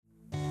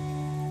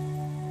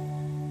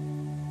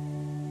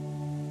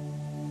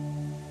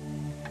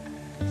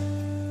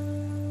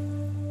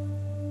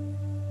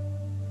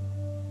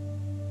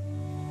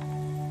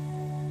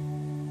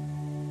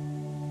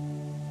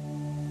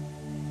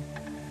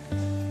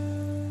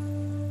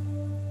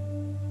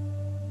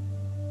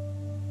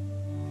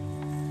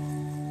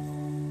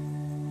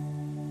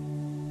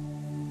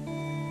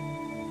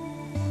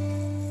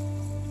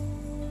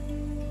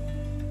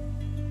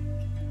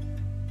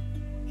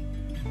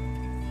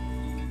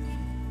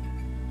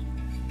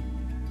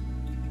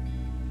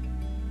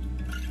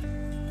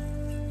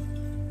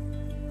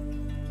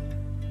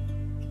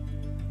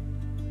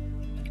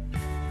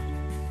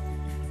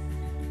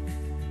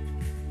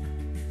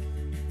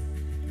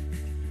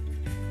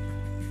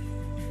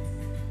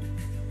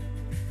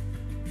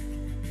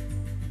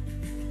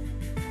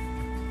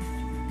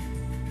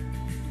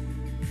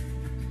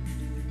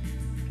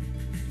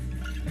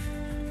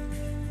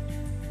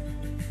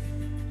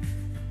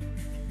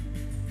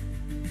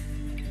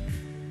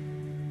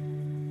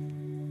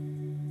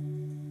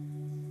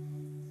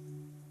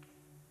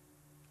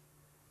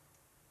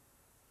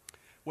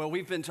Well,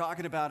 we've been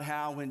talking about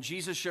how when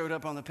Jesus showed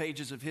up on the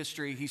pages of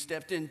history, he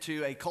stepped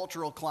into a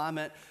cultural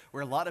climate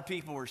where a lot of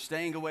people were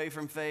staying away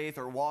from faith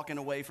or walking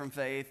away from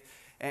faith.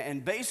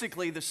 And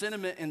basically, the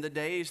sentiment in the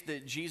days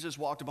that Jesus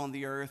walked upon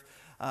the earth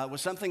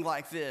was something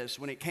like this.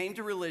 When it came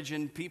to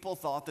religion, people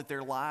thought that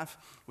their life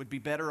would be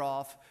better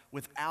off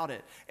without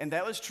it. And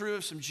that was true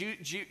of some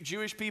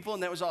Jewish people,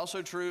 and that was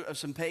also true of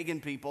some pagan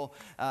people.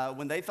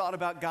 When they thought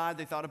about God,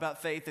 they thought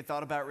about faith, they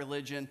thought about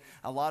religion.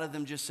 A lot of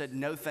them just said,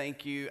 no,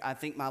 thank you. I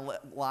think my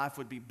life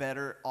would be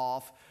better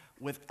off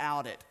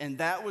without it. And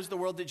that was the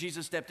world that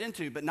Jesus stepped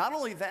into. But not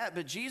only that,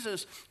 but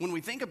Jesus, when we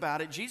think about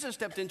it, Jesus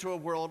stepped into a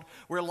world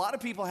where a lot of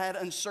people had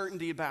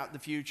uncertainty about the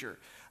future.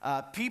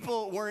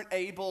 People weren't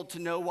able to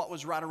know what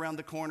was right around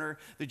the corner.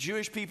 The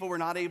Jewish people were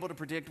not able to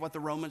predict what the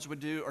Romans would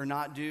do or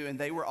not do, and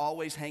they were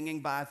always hanging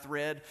by a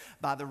thread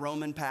by the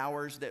Roman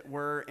powers that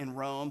were in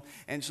Rome.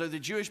 And so the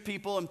Jewish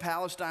people in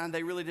Palestine,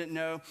 they really didn't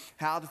know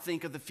how to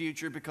think of the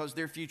future because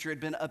their future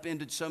had been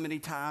upended so many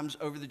times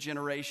over the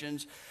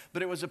generations.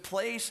 But it was a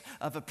place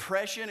of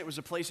oppression. It was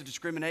a place of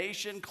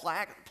discrimination,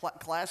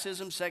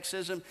 classism,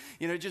 sexism.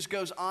 It just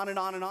goes on and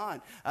on and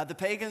on. The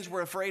pagans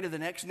were afraid of the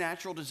next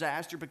natural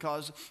disaster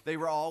because they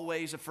were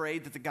always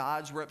afraid that the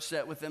gods were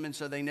upset with them, and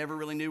so they never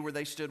really knew where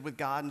they stood with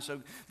God, and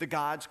so the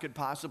gods could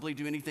possibly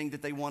do anything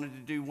that they wanted to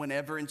do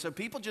whenever. And so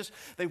people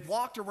they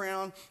walked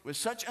around with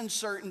such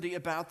uncertainty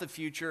about the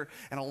future,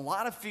 and a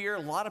lot of fear, a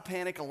lot of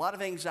panic, a lot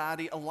of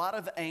anxiety, a lot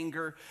of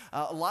anger,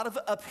 a lot of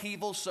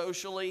upheaval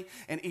socially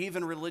and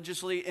even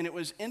religiously. And it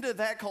was into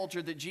that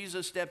culture that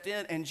Jesus stepped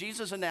in, and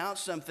Jesus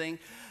announced something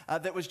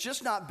that was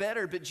just not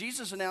better, but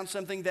Jesus announced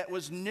something that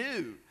was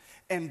new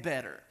and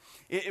better.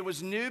 It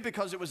was new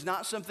because it was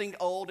not something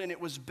old, and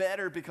it was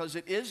better because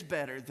it is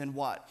better than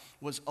what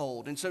was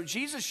old. And so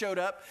Jesus showed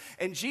up,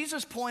 and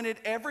Jesus pointed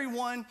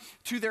everyone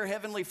to their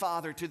heavenly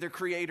Father, to their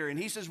Creator. And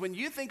he says, when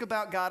you think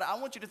about God, I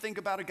want you to think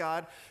about a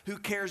God who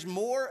cares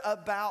more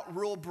about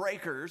rule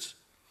breakers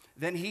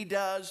than he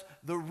does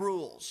the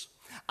rules.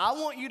 I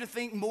want you to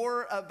think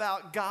more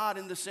about God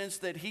in the sense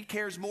that he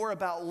cares more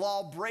about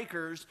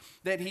lawbreakers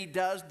than he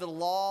does the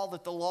law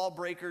that the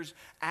lawbreakers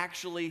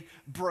actually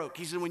broke.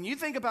 He said, when you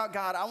think about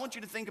God, I want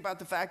you to think about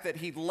the fact that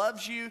he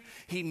loves you,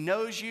 he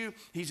knows you,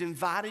 he's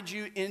invited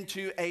you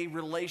into a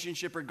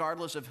relationship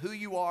regardless of who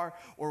you are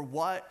or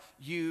what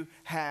you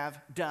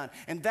have done.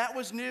 And that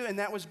was new and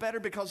that was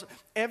better because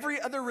every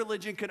other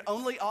religion could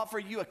only offer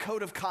you a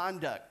code of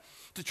conduct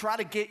to try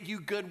to get you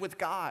good with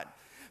God.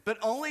 But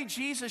only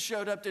Jesus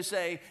showed up to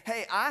say,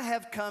 hey, I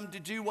have come to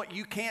do what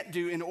you can't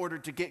do in order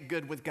to get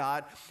good with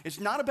God. It's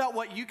not about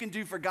what you can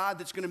do for God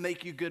that's going to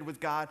make you good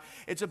with God.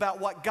 It's about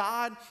what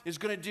God is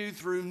going to do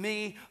through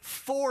me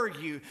for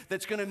you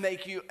that's going to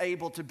make you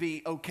able to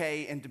be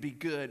okay and to be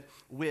good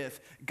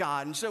with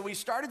God. And so we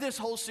started this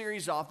whole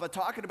series off by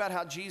talking about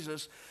how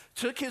Jesus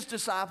took his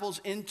disciples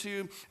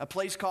into a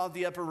place called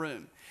the Upper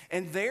Room.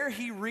 And there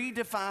he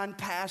redefined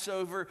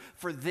Passover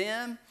for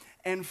them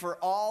and for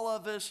all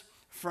of us.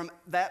 From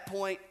that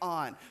point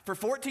on, for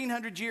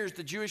 1,400 years,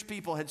 the Jewish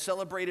people had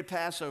celebrated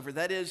Passover.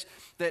 That is,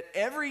 that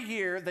every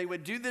year they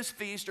would do this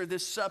feast or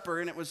this supper,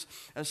 and it was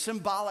a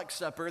symbolic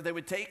supper. They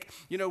would take,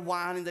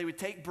 wine, and they would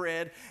take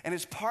bread, and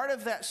as part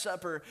of that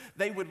supper,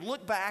 they would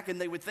look back and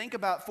they would think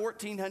about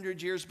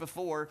 1,400 years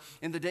before,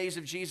 in the days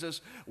of Jesus,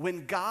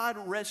 when God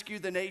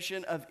rescued the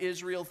nation of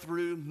Israel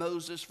through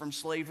Moses from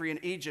slavery in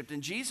Egypt.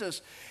 And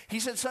Jesus, he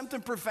said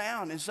something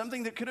profound and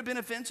something that could have been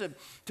offensive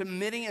to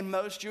many and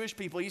most Jewish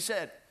people. He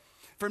said,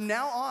 from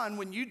now on,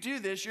 when you do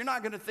this, you're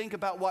not going to think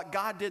about what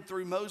God did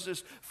through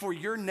Moses for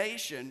your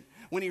nation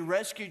when he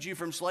rescued you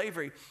from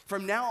slavery.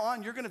 From now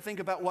on, you're going to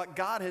think about what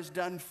God has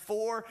done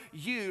for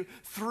you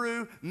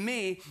through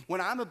me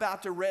when I'm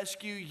about to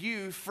rescue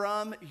you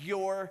from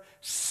your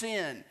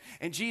sin.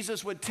 And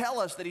Jesus would tell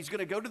us that he's going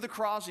to go to the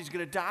cross, he's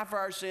going to die for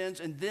our sins,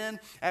 and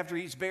then after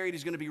he's buried,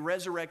 he's going to be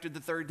resurrected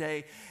the third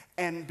day.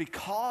 And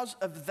because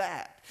of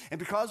that, and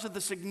because of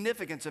the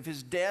significance of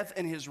his death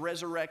and his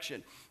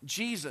resurrection,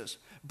 Jesus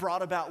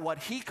brought about what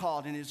he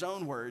called, in his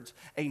own words,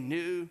 a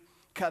new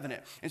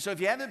covenant. And so if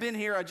you haven't been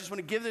here, I just want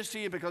to give this to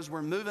you because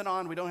we're moving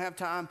on. We don't have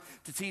time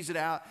to tease it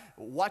out.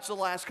 Watch the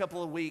last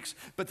couple of weeks.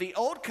 But the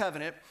old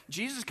covenant,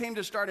 Jesus came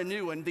to start a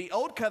new one. The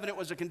old covenant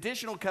was a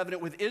conditional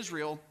covenant with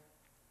Israel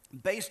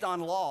based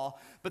on law,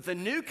 but the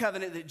new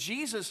covenant that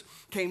Jesus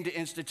came to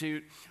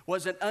institute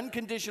was an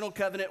unconditional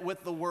covenant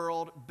with the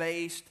world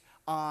based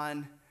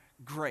on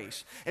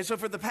grace. And so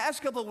for the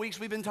past couple of weeks,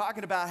 we've been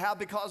talking about how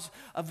because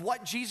of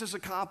what Jesus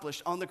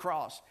accomplished on the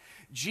cross,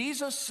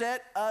 Jesus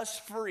set us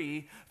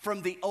free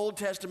from the Old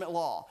Testament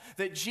law.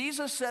 That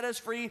Jesus set us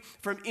free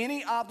from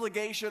any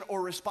obligation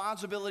or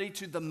responsibility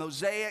to the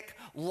Mosaic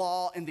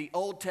law in the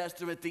Old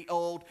Testament, the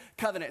Old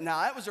Covenant.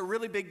 Now, that was a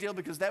really big deal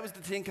because that was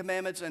the 10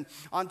 Commandments, and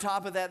on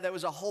top of that, there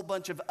was a whole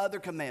bunch of other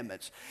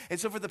commandments. And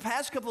so for the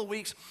past couple of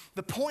weeks,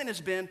 the point has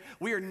been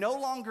we are no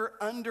longer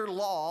under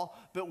law,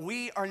 but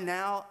we are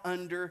now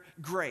under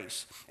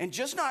grace. And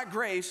just not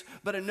grace,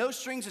 but a no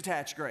strings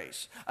attached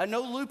grace, a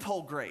no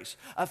loophole grace,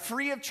 a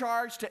free of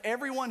charge to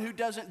everyone who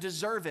doesn't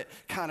deserve it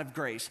kind of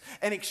grace,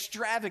 an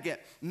extravagant,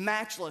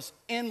 matchless,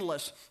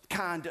 endless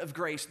kind of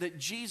grace that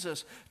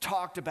Jesus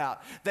talked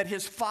about, that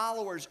his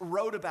followers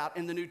wrote about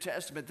in the New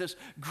Testament. This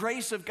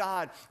grace of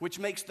God, which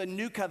makes the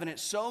new covenant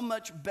so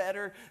much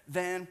better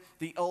than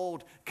the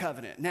old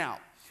covenant. Now,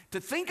 to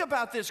think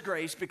about this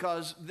grace,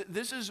 because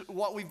this is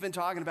what we've been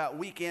talking about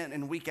week in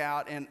and week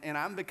out, and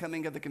I'm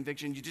becoming of the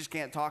conviction you just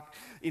can't talk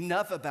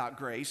enough about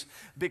grace,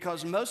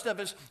 because most of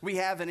us, we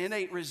have an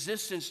innate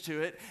resistance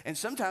to it, and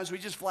sometimes we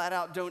just flat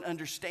out don't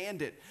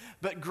understand it.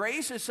 But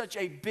grace is such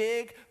a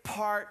big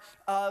part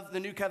of the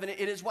new covenant.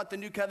 It is what the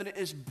new covenant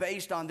is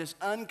based on, this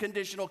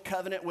unconditional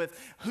covenant with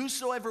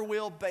whosoever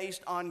will,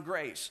 based on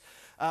grace.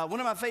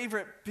 One of my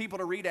favorite people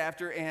to read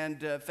after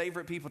and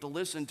favorite people to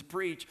listen to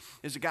preach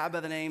is a guy by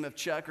the name of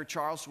Chuck or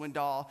Charles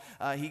Swindoll.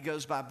 He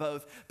goes by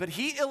both. But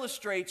he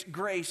illustrates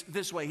grace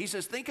this way. He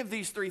says, think of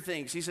these three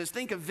things. He says,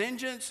 think of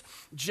vengeance,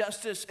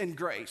 justice, and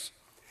grace.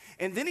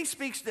 And then he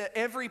speaks to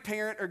every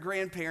parent or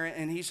grandparent,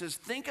 and he says,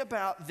 think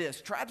about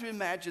this. Try to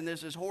imagine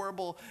this, as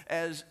horrible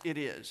as it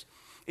is.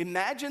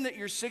 Imagine that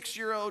your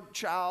 6-year-old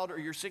child or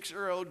your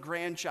 6-year-old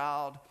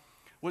grandchild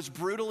was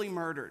brutally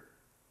murdered.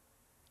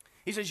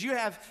 He says, you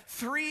have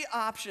three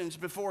options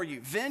before you: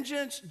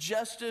 vengeance,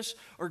 justice,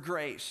 or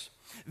grace.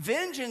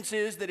 Vengeance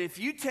is that if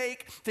you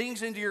take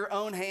things into your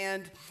own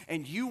hand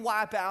and you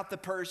wipe out the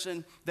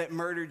person that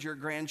murdered your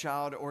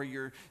grandchild or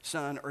your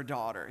son or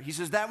daughter. He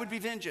says that would be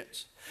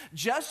vengeance.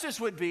 Justice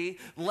would be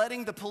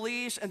letting the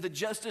police and the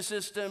justice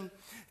system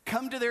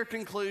come to their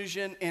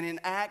conclusion and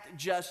enact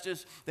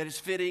justice that is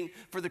fitting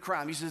for the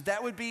crime. He says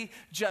that would be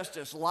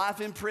justice.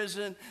 Life in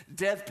prison,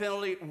 death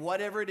penalty,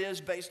 whatever it is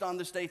based on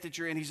the state that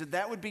you're in. He said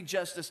that would be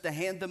justice, to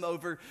hand them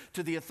over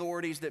to the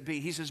authorities that be.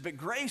 He says, but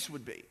grace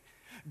would be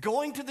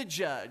going to the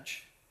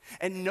judge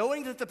and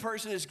knowing that the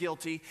person is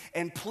guilty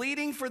and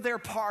pleading for their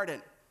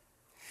pardon.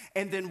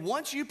 And then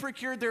once you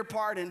procured their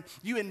pardon,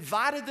 you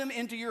invited them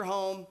into your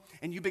home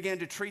and you began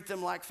to treat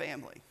them like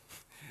family.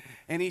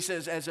 And he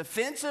says, as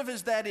offensive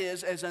as that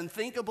is, as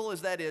unthinkable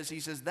as that is,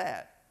 he says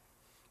that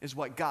is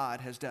what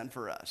God has done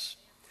for us.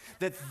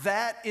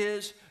 That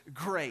is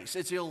grace.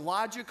 It's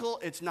illogical.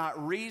 It's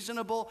not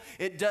reasonable.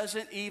 It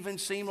doesn't even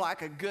seem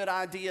like a good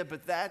idea,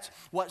 but that's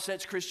what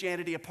sets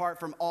Christianity apart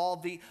from all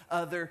the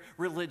other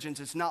religions.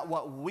 It's not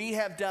what we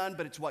have done,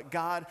 but it's what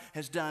God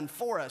has done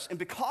for us. And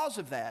because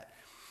of that,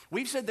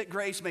 we've said that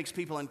grace makes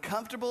people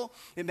uncomfortable.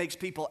 It makes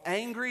people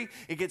angry.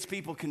 It gets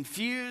people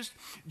confused.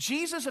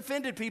 Jesus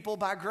offended people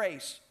by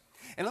grace.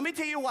 And let me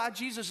tell you why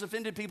Jesus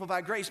offended people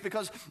by grace,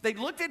 because they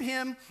looked at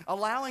him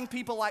allowing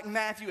people like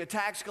Matthew, a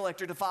tax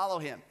collector, to follow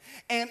him.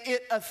 And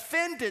it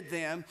offended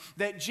them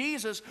that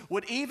Jesus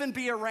would even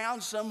be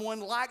around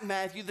someone like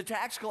Matthew, the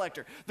tax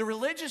collector. The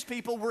religious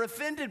people were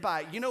offended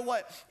by it. You know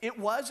what it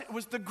was? It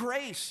was the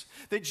grace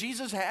that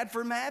Jesus had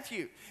for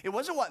Matthew. It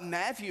wasn't what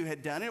Matthew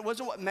had done. It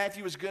wasn't what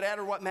Matthew was good at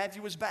or what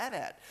Matthew was bad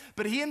at.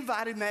 But he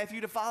invited Matthew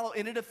to follow,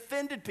 and it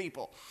offended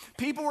people.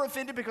 People were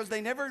offended because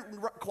they never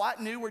quite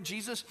knew where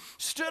Jesus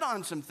stood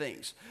on some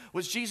things.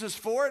 Was Jesus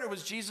for it or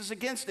was Jesus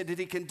against it? Did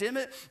he condemn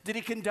it? Did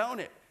he condone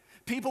it?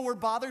 People were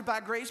bothered by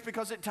grace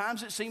because at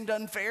times it seemed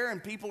unfair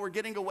and people were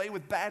getting away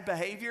with bad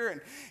behavior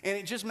and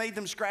it just made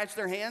them scratch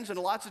their hands. And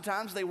lots of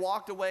times they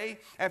walked away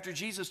after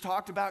Jesus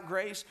talked about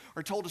grace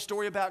or told a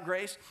story about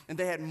grace, and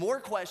they had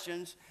more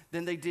questions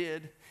than they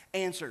did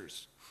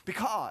answers.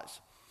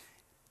 Because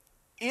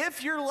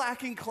if you're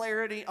lacking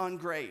clarity on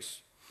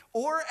grace,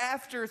 or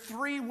after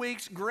 3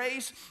 weeks,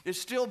 grace is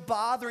still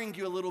bothering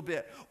you a little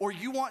bit, or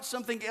you want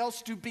something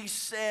else to be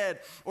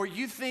said, or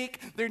you think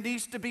there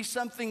needs to be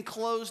something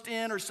closed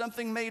in or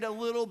something made a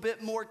little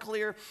bit more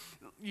clear,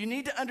 you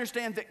need to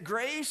understand that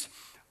grace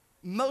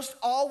most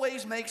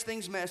always makes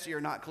things messier,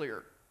 not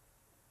clearer.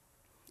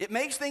 It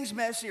makes things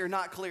messier,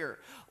 not clearer.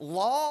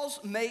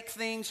 Laws make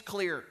things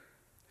clear.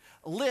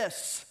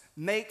 Lists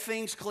make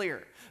things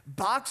clear.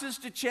 Boxes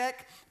to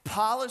check,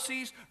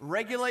 policies,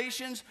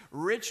 regulations,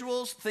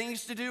 rituals,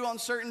 things to do on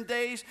certain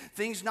days,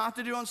 things not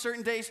to do on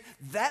certain days,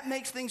 that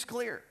makes things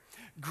clear.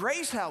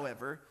 Grace,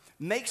 however,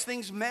 makes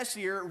things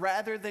messier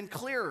rather than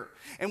clearer.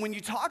 And when you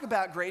talk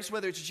about grace,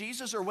 whether it's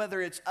Jesus or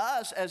whether it's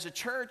us as a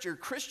church or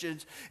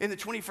Christians in the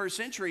 21st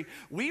century,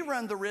 we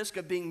run the risk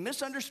of being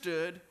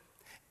misunderstood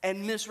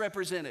and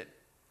misrepresented.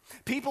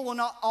 People will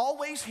not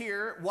always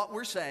hear what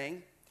we're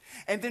saying,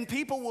 and then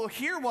people will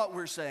hear what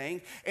we're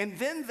saying, and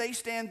then they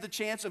stand the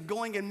chance of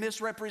going and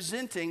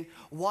misrepresenting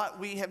what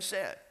we have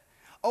said.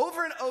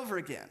 Over and over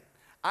again,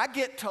 I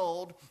get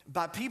told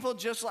by people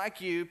just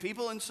like you,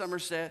 people in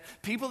Somerset,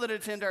 people that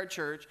attend our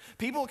church,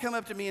 people will come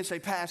up to me and say,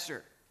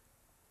 Pastor,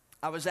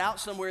 I was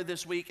out somewhere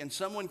this week and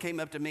someone came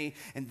up to me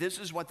and this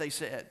is what they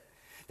said.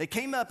 They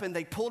came up and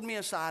they pulled me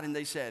aside and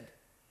they said,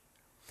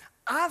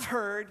 I've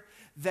heard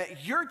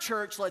that your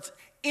church lets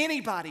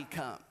anybody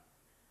come.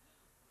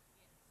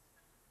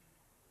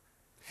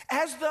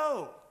 As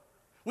though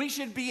we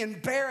should be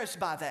embarrassed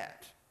by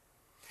that.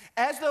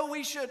 As though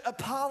we should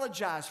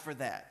apologize for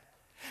that.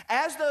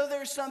 as though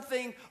there's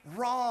something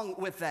wrong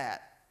with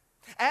that.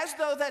 As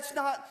though that's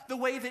not the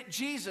way that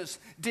Jesus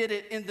did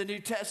it in the New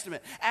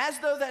Testament. As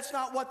though that's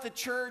not what the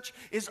church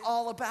is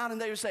all about. And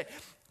they would say,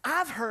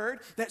 I've heard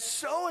that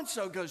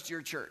so-and-so goes to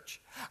your church.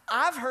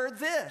 I've heard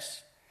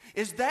this.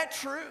 Is that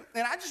true?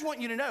 And I just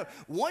want you to know,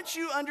 once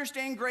you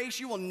understand grace,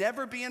 you will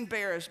never be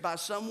embarrassed by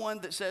someone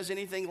that says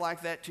anything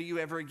like that to you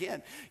ever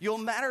again. You'll,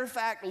 matter of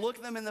fact,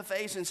 look them in the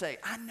face and say,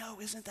 I know,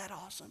 isn't that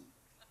awesome?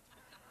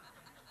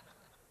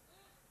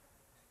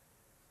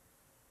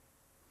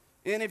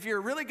 And if you're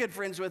really good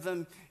friends with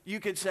them, you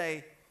could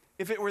say,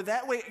 if it were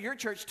that way at your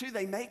church too,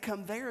 they may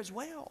come there as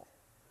well.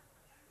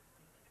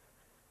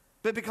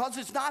 But because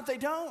it's not, they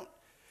don't.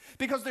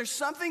 Because there's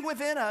something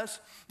within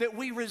us that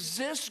we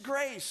resist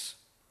grace.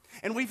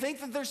 And we think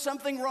that there's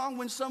something wrong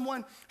when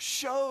someone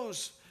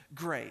shows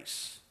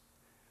grace.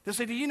 They'll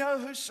say, do you know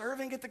who's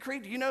serving at the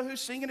creek? Do you know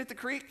who's singing at the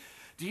creek?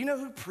 Do you know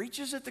who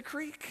preaches at the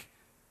creek?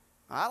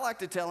 I like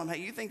to tell them,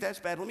 hey, you think that's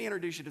bad? Let me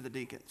introduce you to the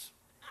deacons.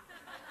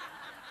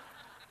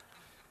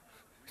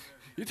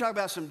 You talk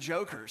about some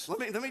jokers.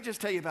 Let me just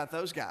tell you about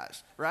those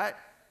guys, right?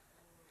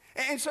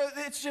 And so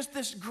it's just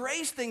this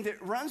grace thing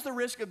that runs the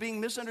risk of being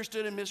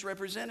misunderstood and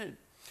misrepresented.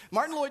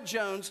 Martin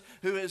Lloyd-Jones,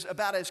 who is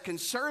about as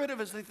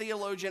conservative as the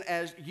theologian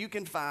as you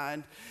can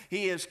find,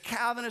 he is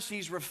Calvinist,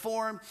 he's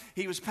Reformed,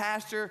 he was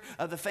pastor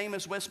of the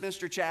famous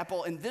Westminster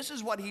Chapel, and this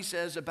is what he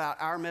says about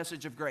our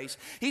message of grace.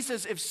 He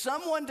says, if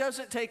someone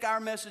doesn't take our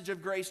message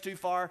of grace too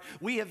far,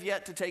 we have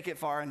yet to take it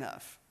far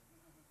enough.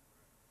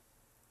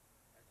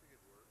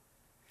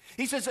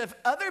 He says, if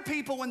other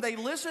people, when they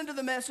listen to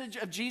the message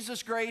of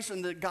Jesus' grace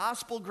and the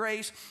gospel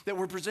grace that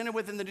we're presented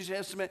with in the New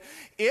Testament,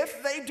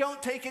 if they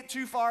don't take it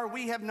too far,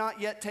 we have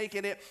not yet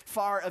taken it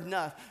far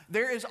enough.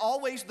 There is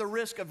always the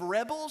risk of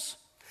rebels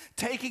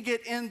taking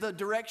it in the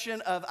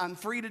direction of I'm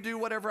free to do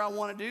whatever I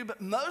want to do,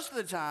 but most of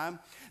the time,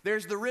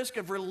 there's the risk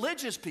of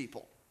religious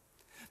people.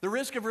 The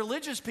risk of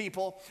religious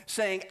people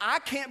saying, I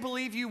can't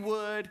believe you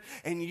would,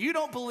 and you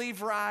don't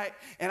believe right,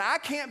 and I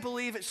can't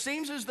believe it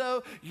seems as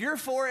though you're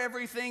for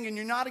everything and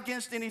you're not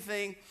against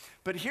anything.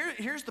 But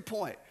here's the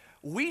point.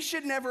 We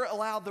should never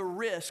allow the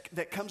risk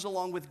that comes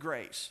along with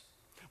grace,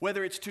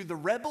 whether it's to the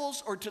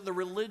rebels or to the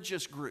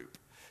religious group,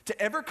 to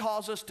ever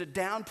cause us to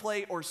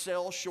downplay or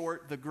sell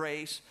short the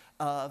grace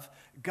of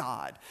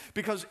God.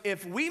 Because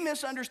if we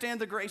misunderstand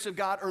the grace of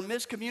God or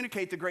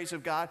miscommunicate the grace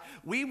of God,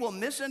 we will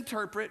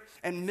misinterpret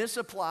and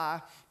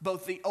misapply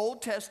both the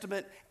Old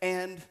Testament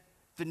and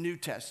the New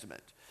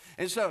Testament.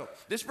 And so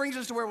this brings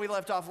us to where we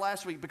left off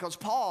last week, because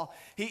Paul,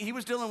 he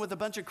was dealing with a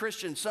bunch of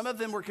Christians. Some of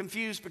them were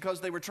confused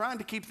because they were trying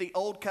to keep the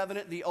old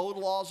covenant, the old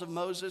laws of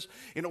Moses,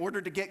 in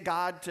order to get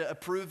God to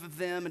approve of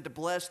them and to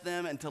bless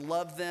them and to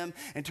love them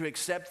and to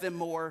accept them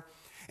more.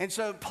 And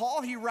so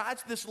Paul, he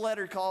writes this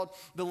letter called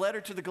the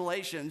letter to the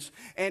Galatians,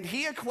 and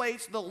he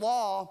equates the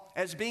law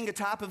as being a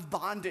type of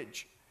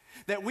bondage.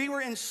 That we were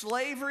in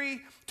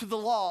slavery to the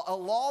law, a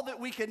law that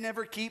we could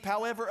never keep.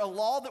 However, a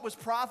law that was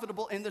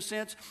profitable in the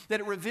sense that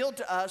it revealed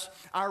to us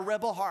our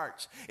rebel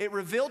hearts. It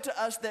revealed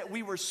to us that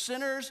we were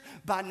sinners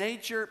by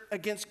nature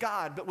against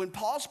God. But when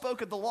Paul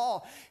spoke of the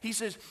law, he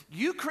says,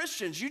 you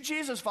Christians, you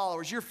Jesus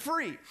followers, you're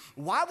free.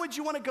 Why would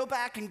you want to go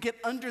back and get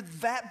under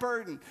that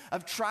burden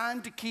of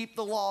trying to keep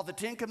the law, the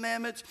 10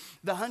 commandments,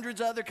 the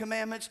hundreds of other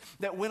commandments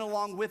that went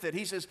along with it?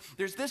 He says,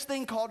 there's this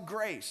thing called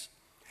grace.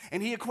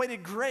 And he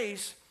equated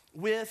grace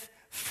with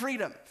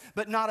freedom,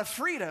 but not a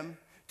freedom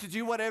to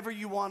do whatever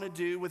you want to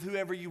do with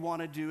whoever you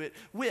want to do it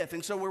with.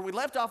 And so where we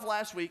left off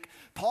last week,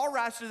 Paul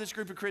writes to this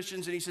group of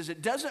Christians and he says,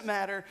 it doesn't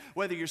matter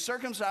whether you're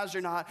circumcised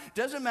or not,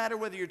 doesn't matter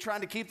whether you're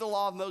trying to keep the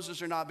law of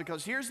Moses or not,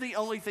 because here's the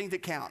only thing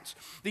that counts.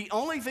 The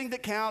only thing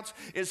that counts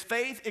is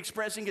faith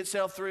expressing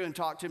itself through, and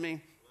talk to me,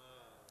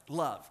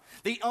 love.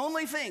 The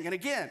only thing, and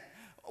again,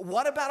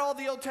 what about all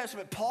the Old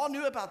Testament? Paul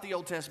knew about the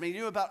Old Testament. He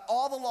knew about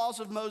all the laws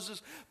of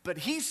Moses, but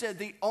he said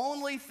the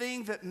only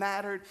thing that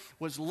mattered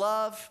was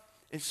love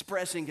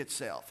expressing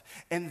itself.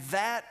 And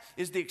that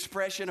is the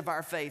expression of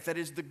our faith. That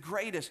is the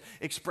greatest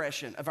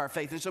expression of our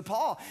faith. And so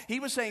Paul, he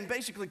was saying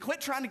basically,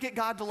 quit trying to get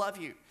God to love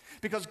you,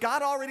 because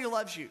God already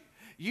loves you.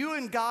 You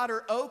and God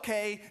are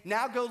okay.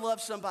 Now go love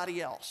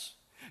somebody else.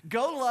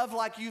 Go love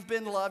like you've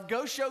been loved.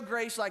 Go show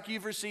grace like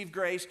you've received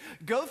grace.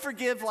 Go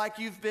forgive like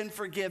you've been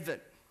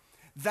forgiven.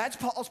 That's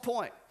Paul's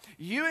point.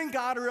 You and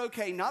God are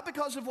okay, not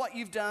because of what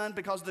you've done,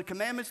 because of the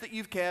commandments that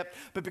you've kept,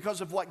 but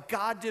because of what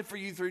God did for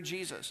you through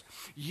Jesus.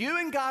 You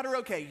and God are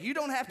okay. You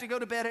don't have to go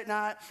to bed at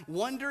night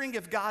wondering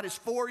if God is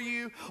for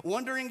you,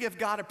 wondering if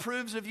God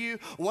approves of you,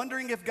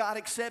 wondering if God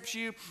accepts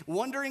you,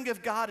 wondering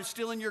if God is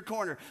still in your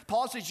corner.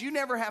 Paul says you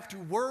never have to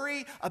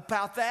worry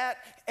about that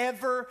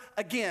ever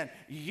again.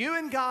 You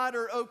and God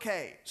are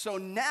okay. So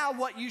now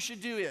what you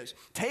should do is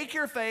take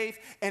your faith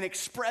and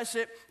express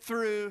it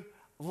through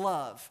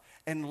love.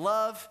 And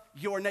love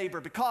your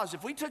neighbor. Because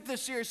if we took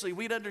this seriously,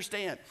 we'd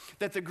understand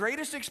that the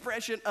greatest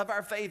expression of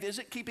our faith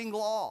isn't keeping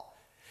law.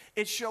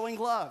 It's showing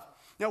love.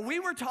 Now, we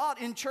were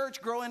taught in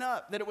church growing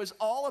up that it was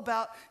all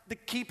about the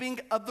keeping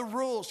of the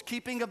rules,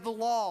 keeping of the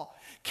law,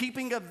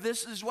 keeping of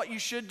this is what you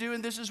should do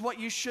and this is what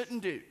you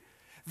shouldn't do.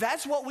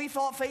 That's what we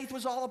thought faith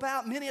was all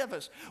about, many of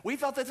us. We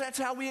thought that that's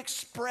how we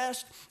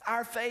expressed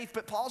our faith.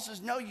 But Paul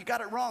says, no, you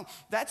got it wrong.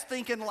 That's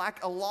thinking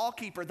like a law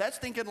keeper. That's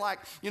thinking like,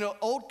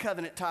 old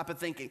covenant type of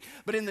thinking.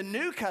 But in the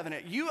new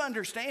covenant, you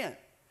understand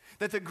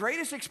that the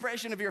greatest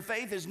expression of your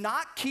faith is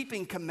not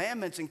keeping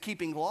commandments and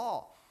keeping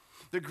law.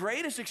 The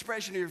greatest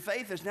expression of your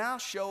faith is now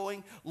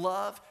showing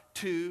love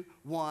to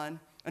one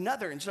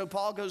another. And so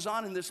Paul goes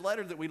on in this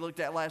letter that we looked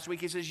at last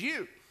week. He says,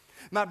 you,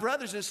 my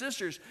brothers and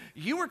sisters,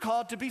 you were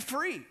called to be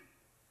free.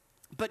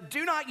 But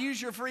do not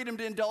use your freedom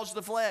to indulge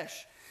the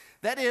flesh.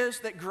 That is,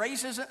 that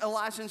grace isn't a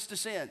license to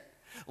sin.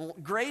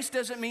 Grace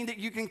doesn't mean that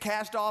you can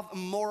cast off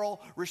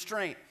moral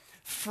restraint.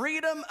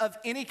 Freedom of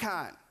any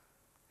kind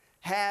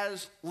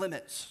has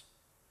limits.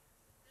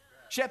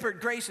 Shepherd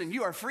Grayson,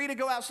 you are free to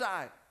go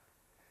outside.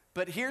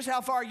 But here's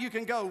how far you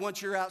can go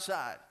once you're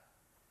outside.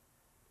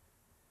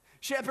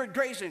 Shepherd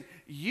Grayson,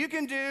 you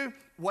can do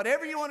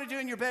whatever you want to do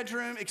in your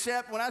bedroom,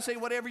 except when I say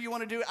whatever you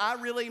want to do, I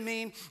really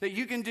mean that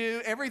you can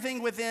do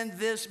everything within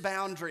this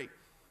boundary,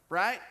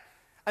 right?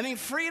 I mean,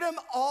 freedom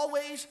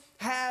always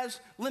has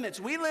limits.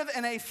 We live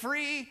in a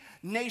free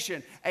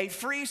nation, a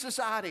free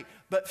society,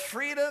 but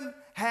freedom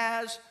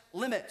has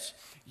limits.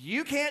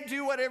 You can't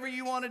do whatever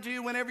you want to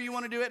do, whenever you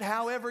want to do it,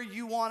 however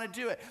you want to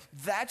do it.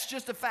 That's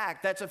just a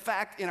fact. That's a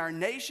fact in our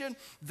nation.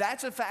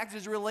 That's a fact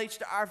as it relates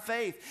to our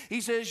faith. He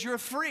says you're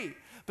free,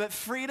 but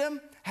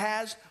freedom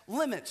has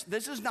limits.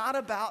 This is not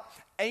about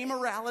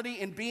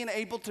amorality and being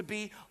able to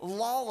be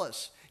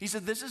lawless. He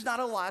said this is not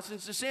a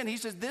license to sin. He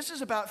says this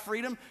is about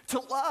freedom to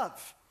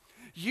love.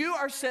 You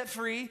are set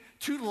free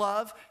to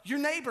love your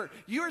neighbor.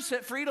 You are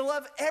set free to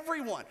love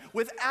everyone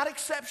without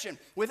exception,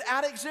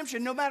 without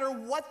exemption. No matter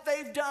what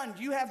they've done,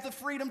 you have the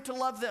freedom to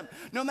love them.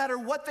 No matter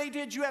what they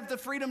did, you have the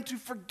freedom to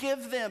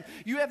forgive them.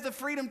 You have the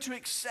freedom to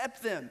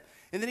accept them.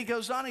 And then he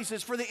goes on, he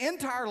says, for the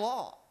entire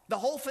law, the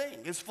whole thing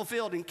is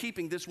fulfilled in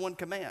keeping this one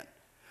command.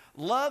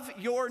 Love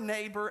your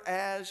neighbor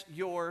as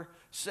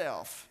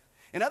yourself.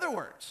 In other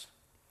words,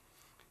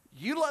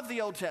 you love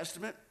the Old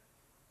Testament.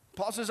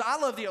 Paul says, I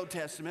love the Old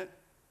Testament.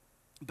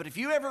 But if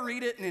you ever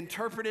read it and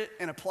interpret it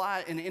and apply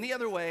it in any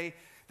other way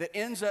that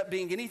ends up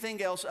being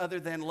anything else other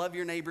than love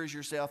your neighbor as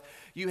yourself,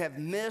 you have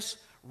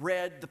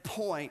misread the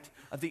point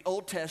of the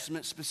Old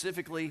Testament,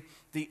 specifically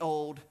the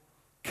Old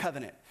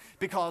Covenant.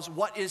 Because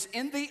what is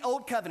in the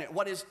Old Covenant,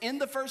 what is in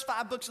the first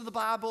 5 books of the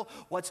Bible,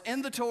 what's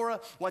in the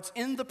Torah, what's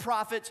in the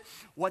prophets,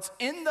 what's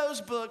in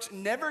those books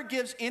never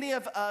gives any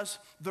of us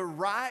the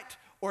right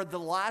or the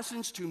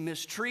license to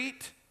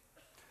mistreat,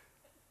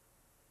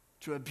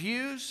 to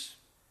abuse,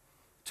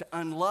 to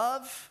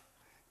unlove,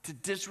 to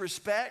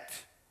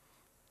disrespect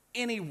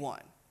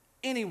anyone.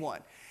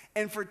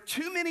 And for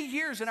too many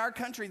years in our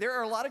country, there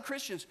are a lot of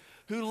Christians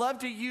who love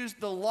to use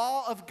the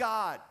law of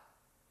God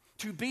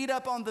to beat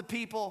up on the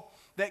people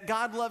that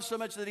God loves so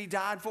much that he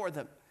died for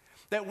them.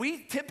 That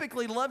we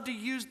typically love to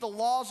use the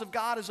laws of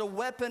God as a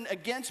weapon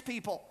against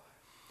people.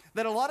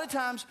 That a lot of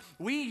times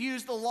we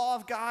use the law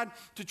of God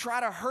to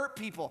try to hurt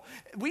people.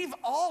 We've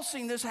all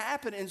seen this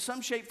happen in some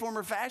shape, form,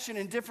 or fashion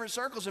in different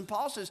circles. And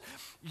Paul says,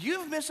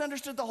 you've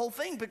misunderstood the whole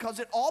thing because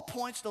it all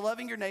points to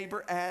loving your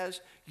neighbor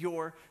as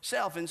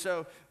yourself. And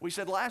so we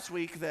said last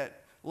week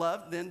that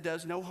love then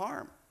does no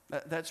harm.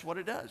 That's what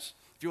it does.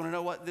 If you want to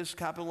know what this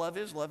type of love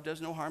is, love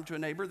does no harm to a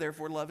neighbor.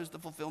 Therefore, love is the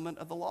fulfillment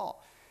of the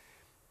law.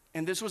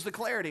 And this was the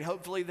clarity,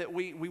 hopefully, that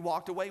we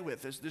walked away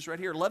with. This right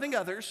here. Loving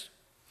others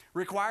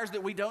requires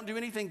that we don't do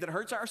anything that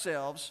hurts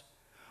ourselves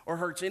or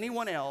hurts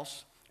anyone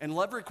else, and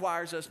love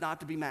requires us not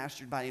to be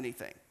mastered by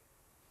anything.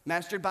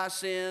 Mastered by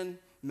sin,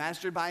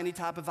 mastered by any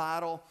type of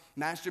idol,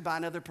 mastered by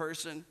another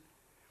person.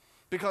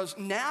 Because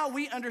now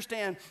we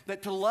understand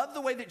that to love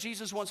the way that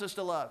Jesus wants us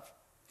to love,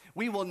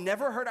 we will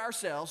never hurt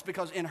ourselves,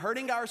 because in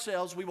hurting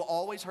ourselves, we will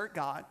always hurt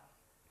God.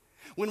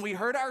 When we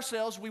hurt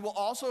ourselves, we will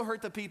also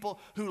hurt the people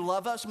who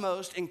love us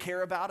most and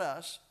care about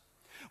us.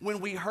 When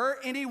we hurt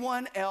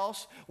anyone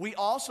else, we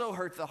also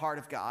hurt the heart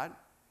of God.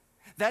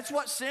 That's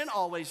what sin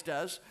always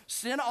does.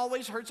 Sin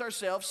always hurts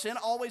ourselves. Sin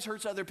always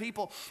hurts other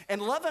people.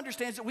 And love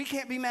understands that we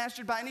can't be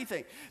mastered by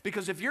anything.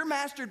 Because if you're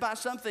mastered by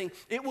something,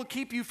 it will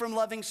keep you from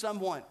loving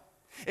someone.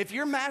 If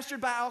you're mastered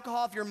by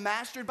alcohol, if you're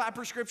mastered by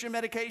prescription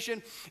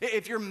medication,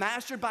 if you're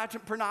mastered by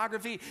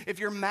pornography, if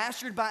you're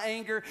mastered by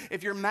anger,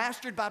 if you're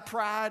mastered by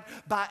pride,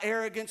 by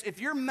arrogance,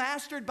 if you're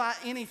mastered by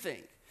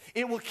anything,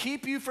 it will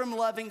keep you from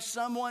loving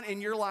someone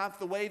in your life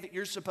the way that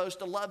you're supposed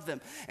to love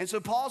them. And so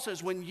Paul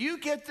says, when you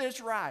get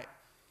this right,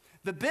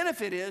 the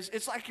benefit is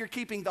it's like you're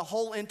keeping the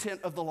whole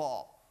intent of the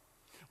law.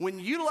 When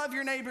you love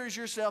your neighbor as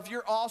yourself,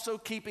 you're also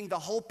keeping the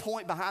whole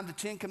point behind the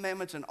 10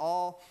 commandments and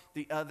all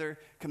the other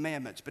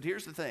commandments. But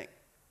here's the thing.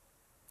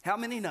 How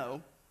many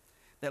know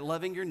that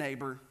loving your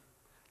neighbor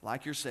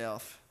like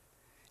yourself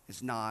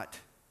is not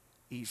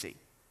easy?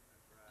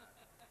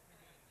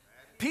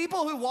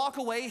 People who walk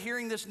away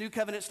hearing this new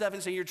covenant stuff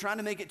and say you're trying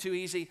to make it too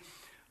easy,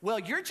 well,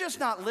 you're just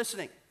not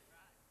listening.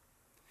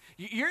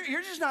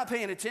 You're just not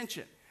paying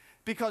attention.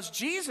 Because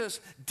Jesus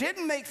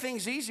didn't make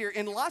things easier.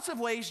 In lots of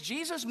ways,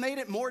 Jesus made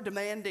it more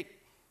demanding.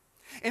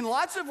 In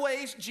lots of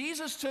ways,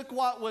 Jesus took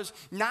what was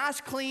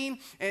nice, clean,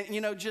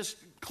 and just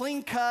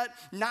clean cut,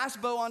 nice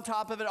bow on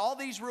top of it, all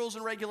these rules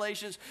and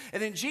regulations,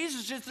 and then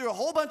Jesus just threw a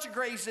whole bunch of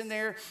grace in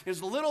there. It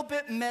was a little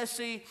bit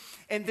messy,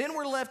 and then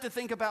we're left to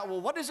think about, well,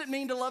 what does it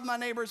mean to love my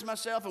neighbor as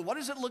myself, and what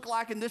does it look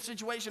like in this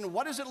situation, and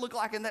what does it look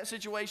like in that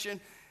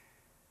situation?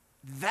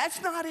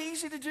 That's not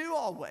easy to do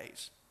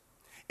always.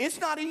 It's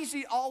not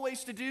easy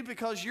always to do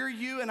because you're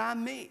you and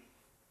I'm me.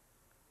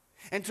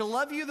 And to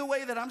love you the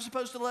way that I'm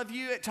supposed to love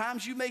you, at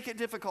times you make it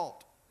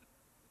difficult.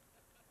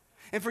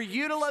 And for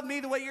you to love me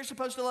the way you're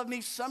supposed to love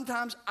me,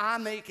 sometimes I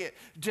make it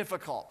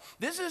difficult.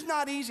 This is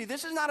not easy.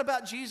 This is not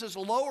about Jesus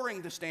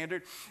lowering the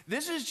standard.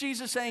 This is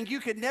Jesus saying you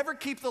could never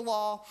keep the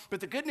law, but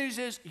the good news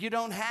is you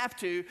don't have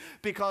to,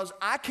 because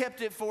I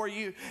kept it for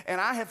you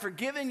and I have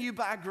forgiven you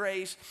by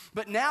grace.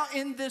 But now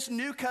in this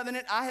new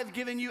covenant, I have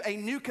given you a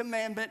new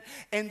commandment,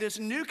 and this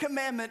new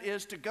commandment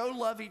is to go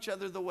love each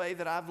other the way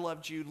that I've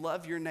loved you.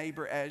 Love your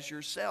neighbor as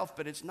yourself.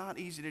 But it's not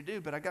easy to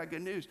do, but I got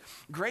good news.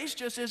 Grace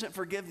just isn't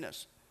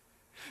forgiveness.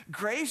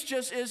 Grace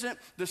just isn't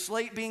the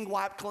slate being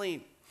wiped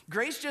clean.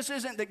 Grace just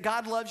isn't that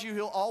God loves you,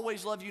 he'll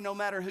always love you no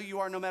matter who you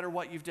are, no matter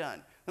what you've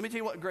done. Let me tell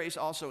you what grace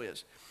also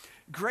is.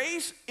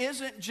 Grace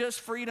isn't just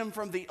freedom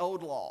from the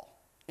old law,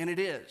 and it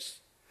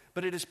is,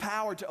 but it is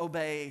power to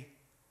obey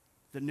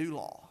the new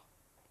law.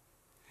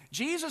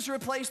 Jesus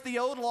replaced the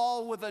old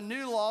law with a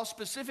new law,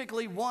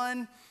 specifically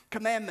one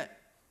commandment.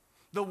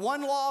 The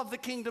one law of the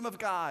kingdom of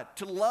God,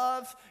 to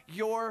love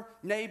your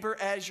neighbor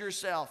as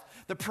yourself.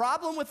 The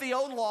problem with the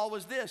old law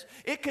was this: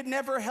 it could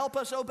never help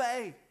us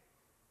obey.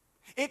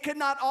 It could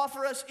not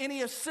offer us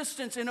any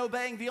assistance in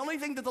obeying. The only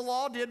thing that the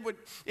law did,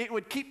 it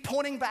would keep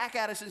pointing back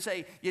at us and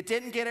say, you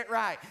didn't get it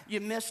right, you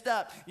messed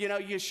up,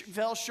 you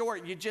fell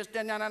short, you just,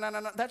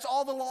 no. That's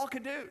all the law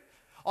could do.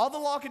 All the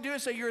law could do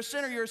is say, you're a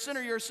sinner, you're a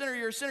sinner, you're a sinner,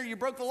 you're a sinner, you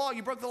broke the law,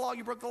 you broke the law,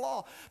 you broke the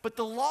law. But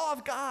the law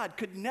of God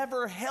could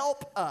never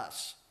help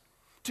us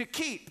to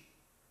keep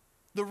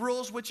the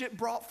rules which it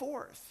brought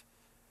forth.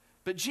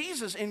 But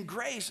Jesus, in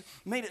grace,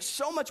 made it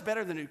so much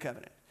better than the new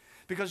covenant,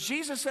 because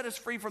Jesus set us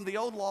free from the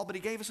old law, but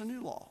he gave us a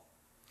new law.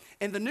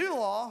 And the new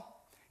law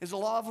is the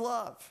law of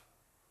love.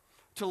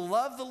 To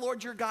love the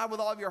Lord your God with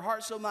all of your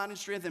heart, soul, mind, and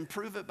strength, and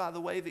prove it by the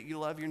way that you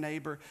love your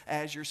neighbor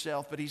as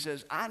yourself. But he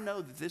says, I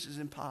know that this is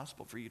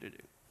impossible for you to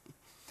do.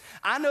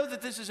 I know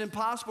that this is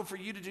impossible for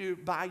you to do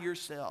by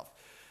yourself.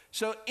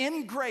 So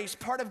in grace,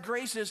 part of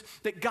grace is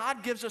that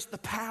God gives us the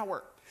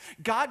power.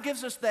 God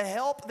gives us the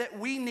help that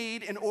we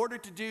need in order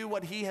to do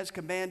what he has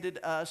commanded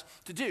us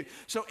to do.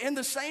 So in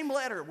the same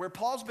letter where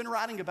Paul's been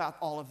writing about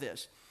all of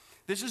this,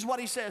 this is what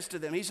he says to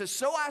them. He says,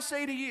 so I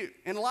say to you,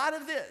 in light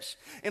of this,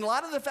 in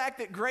light of the fact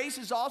that grace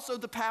is also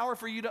the power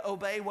for you to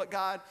obey what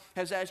God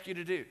has asked you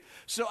to do.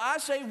 So I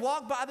say,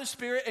 walk by the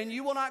Spirit, and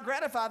you will not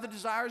gratify the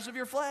desires of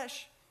your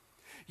flesh.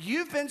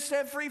 You've been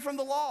set free from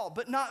the law,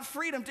 but not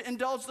freedom to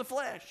indulge the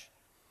flesh.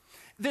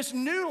 This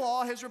new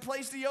law has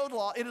replaced the old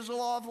law. It is a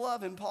law of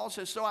love. And Paul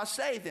says, so I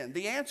say then,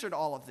 the answer to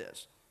all of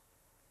this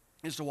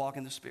is to walk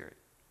in the Spirit.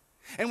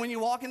 And when you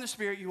walk in the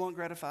Spirit, you won't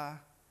gratify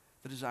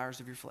the desires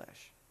of your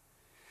flesh.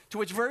 To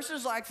which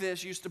verses like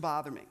this used to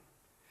bother me,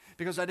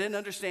 because I didn't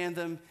understand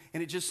them,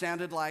 and it just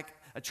sounded like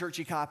a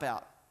churchy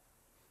cop-out.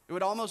 It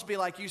would almost be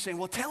like you saying,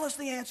 well, tell us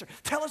the answer.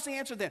 Tell us the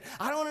answer then.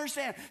 I don't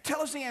understand.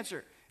 Tell us the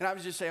answer. And I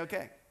would just say,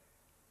 okay,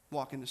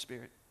 walk in the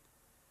Spirit.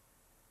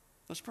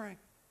 Let's pray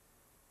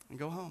and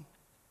go home.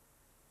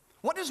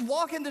 What does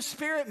walk in the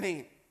Spirit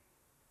mean?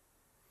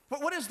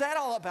 What is that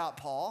all about,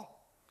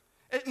 Paul?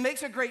 It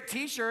makes a great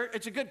t-shirt.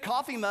 It's a good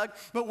coffee mug.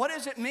 But what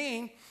does it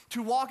mean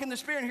to walk in the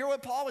Spirit? And hear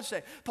what Paul would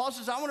say. Paul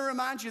says, I want to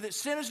remind you that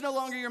sin is no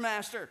longer your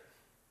master.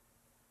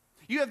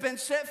 You have been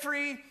set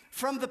free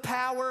from the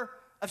power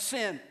of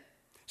sin.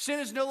 Sin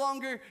is no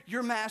longer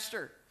your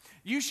master.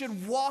 You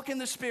should walk in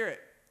the Spirit.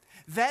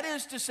 That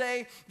is to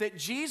say that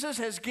Jesus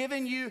has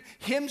given you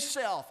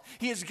himself.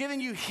 He has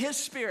given you his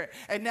Spirit.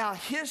 And now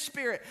his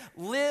Spirit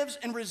lives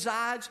and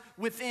resides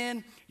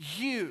within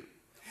you.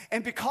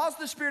 And because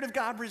the Spirit of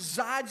God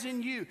resides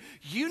in you,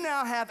 you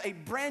now have a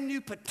brand new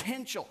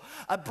potential,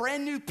 a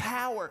brand new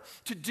power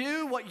to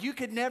do what you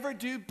could never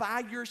do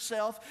by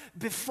yourself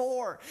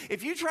before.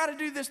 If you try to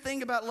do this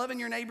thing about loving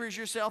your neighbor as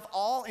yourself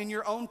all in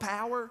your own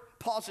power,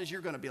 Paul says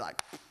you're going to be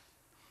like...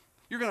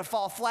 You're going to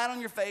fall flat on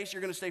your face.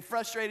 You're going to stay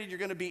frustrated. You're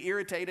going to be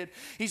irritated.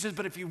 He says,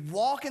 but if you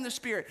walk in the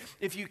Spirit,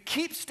 if you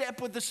keep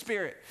step with the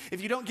Spirit, if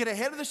you don't get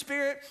ahead of the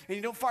Spirit and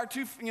you don't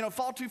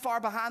fall too far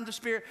behind the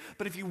Spirit,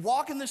 but if you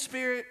walk in the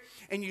Spirit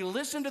and you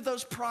listen to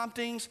those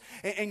promptings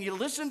and you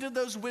listen to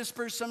those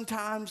whispers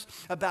sometimes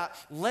about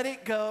let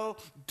it go,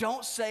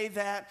 don't say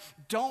that,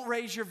 don't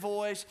raise your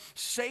voice,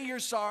 say you're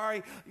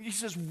sorry. He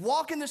says,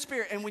 walk in the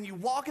Spirit. And when you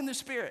walk in the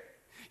Spirit,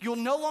 you'll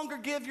no longer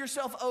give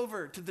yourself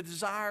over to the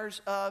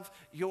desires of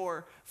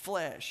your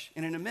flesh.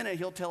 And in a minute,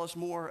 he'll tell us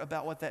more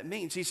about what that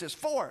means. He says,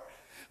 for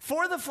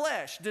the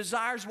flesh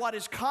desires what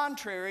is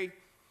contrary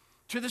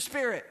to the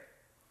Spirit,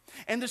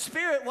 and the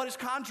Spirit what is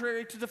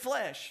contrary to the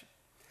flesh.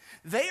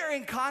 They are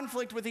in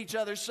conflict with each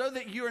other so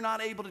that you are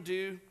not able to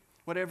do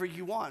whatever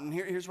you want. And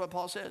here's what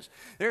Paul says.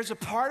 There's a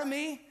part of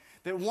me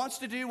that wants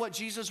to do what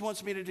Jesus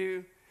wants me to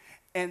do.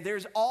 And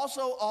there's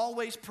also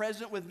always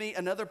present with me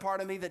another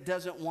part of me that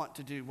doesn't want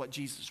to do what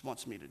Jesus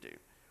wants me to do.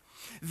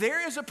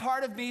 There is a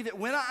part of me that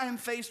when I am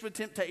faced with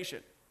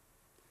temptation,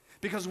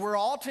 because we're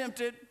all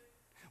tempted,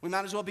 we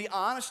might as well be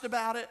honest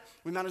about it,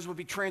 we might as well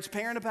be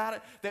transparent about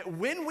it, that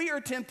when we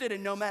are tempted,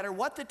 and no matter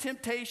what the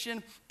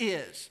temptation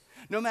is,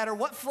 no matter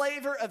what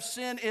flavor of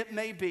sin it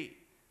may be,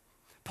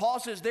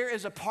 Paul says there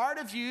is a part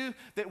of you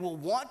that will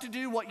want to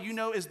do what you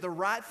know is the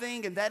right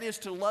thing, and that is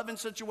to love in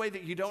such a way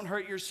that you don't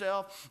hurt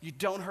yourself, you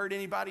don't hurt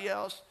anybody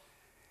else.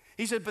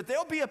 He said, but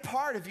there'll be a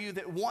part of you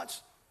that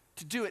wants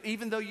to do it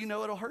even though you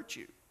know it'll hurt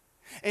you.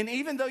 And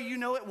even though you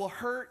know it will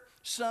hurt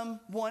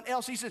someone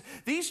else. He says,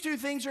 these two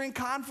things are in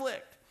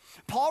conflict.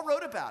 Paul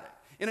wrote about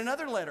it in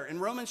another letter in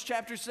Romans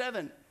chapter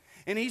 7.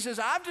 And he says,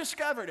 I've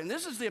discovered, and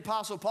this is the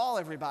Apostle Paul,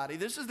 everybody.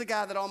 This is the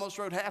guy that almost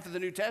wrote half of the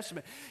New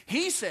Testament.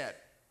 He said,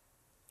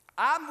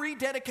 I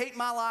rededicate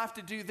my life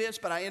to do this,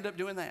 but I end up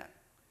doing that.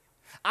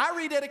 I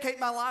rededicate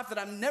my life that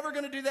I'm never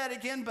going to do that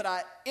again, but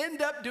I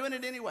end up doing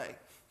it anyway.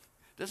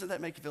 Doesn't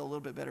that make you feel a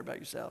little bit better about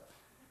yourself?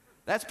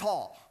 That's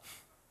Paul.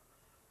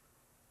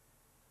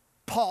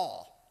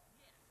 Paul.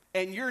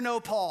 And you're no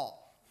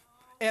Paul.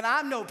 And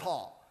I'm no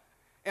Paul.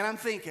 And I'm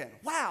thinking,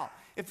 wow,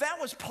 if that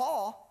was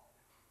Paul,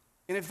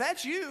 and if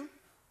that's you,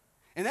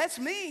 and that's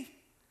me,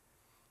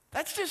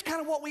 that's just kind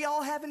of what we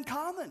all have in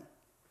common.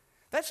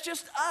 That's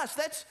just us.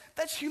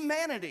 That's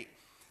humanity.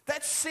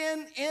 That's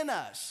sin in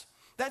us.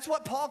 That's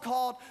what Paul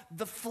called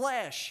the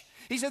flesh.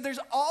 He said there's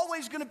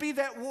always going to be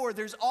that war.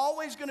 There's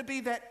always going to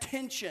be that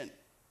tension.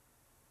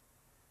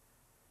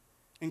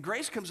 And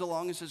grace comes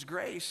along and says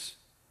grace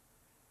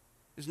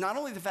is not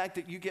only the fact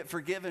that you get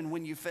forgiven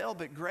when you fail,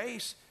 but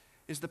grace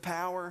is the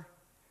power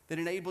that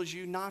enables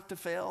you not to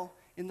fail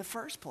in the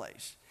first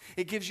place.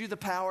 It gives you the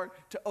power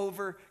to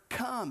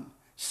overcome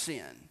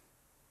sin.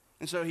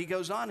 And so he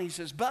goes on, he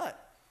says, but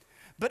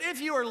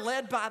if you are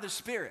led by the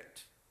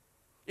Spirit,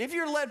 if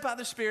you're led by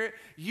the Spirit,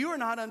 you are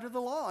not under the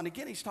law. And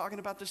again, he's talking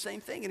about the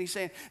same thing. And he's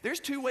saying, there's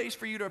two ways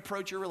for you to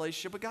approach your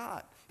relationship with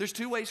God. There's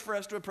two ways for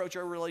us to approach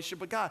our relationship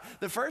with God.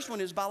 The first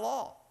one is by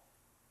law.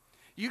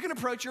 You can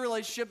approach your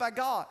relationship to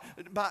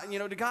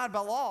God by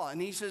law.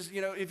 And he says,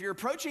 if you're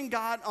approaching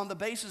God on the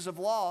basis of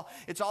law,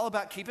 it's all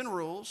about keeping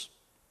rules.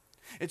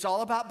 It's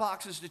all about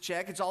boxes to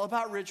check. It's all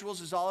about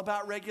rituals. It's all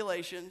about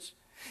regulations.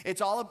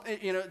 It's all,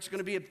 it's going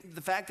to be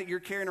the fact that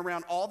you're carrying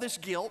around all this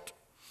guilt,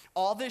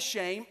 all this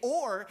shame,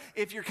 or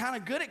if you're kind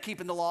of good at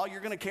keeping the law, you're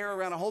going to carry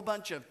around a whole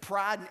bunch of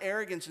pride and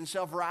arrogance and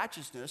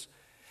self-righteousness.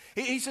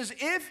 He says,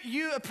 if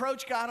you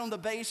approach God on the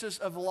basis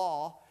of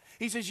law,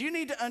 he says, you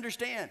need to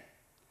understand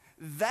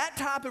that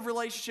type of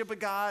relationship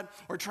with God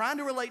or trying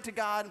to relate to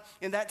God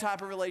in that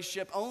type of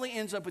relationship only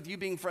ends up with you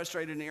being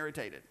frustrated and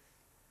irritated.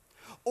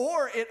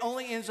 Or it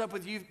only ends up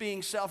with you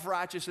being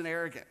self-righteous and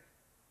arrogant.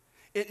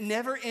 It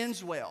never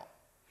ends well.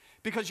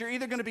 Because you're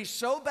either going to be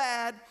so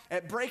bad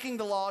at breaking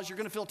the laws, you're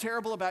going to feel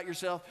terrible about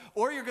yourself,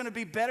 or you're going to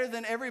be better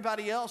than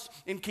everybody else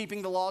in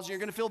keeping the laws, and you're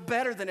going to feel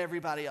better than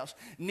everybody else.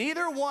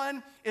 Neither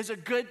one is a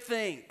good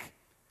thing.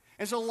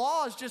 And so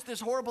law is just this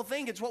horrible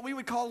thing. It's what we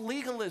would call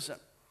legalism.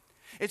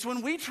 It's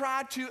when we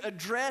try to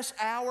address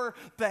our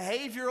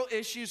behavioral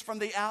issues from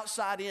the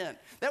outside in.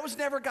 That was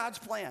never God's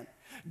plan.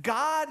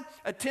 God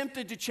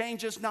attempted to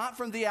change us not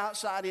from the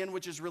outside in,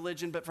 which is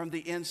religion, but from the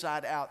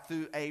inside out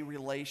through a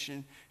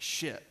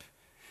relationship.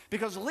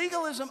 Because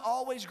legalism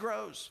always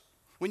grows.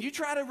 When you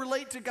try to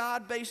relate to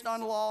God based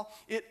on law,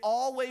 it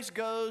always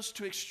goes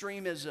to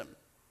extremism.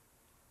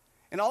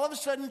 And all of a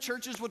sudden,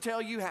 churches will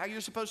tell you how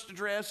you're supposed to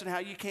dress and how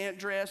you can't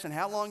dress and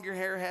how long your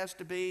hair has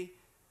to be.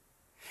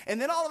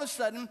 And then all of a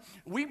sudden,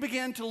 we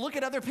begin to look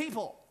at other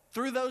people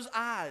through those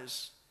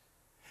eyes.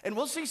 And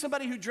we'll see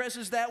somebody who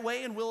dresses that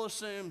way and we'll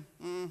assume,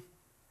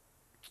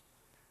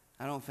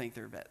 I don't think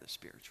they're that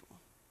spiritual.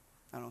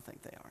 I don't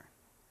think they are.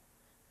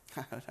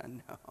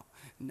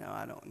 No,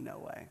 I don't, no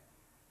way.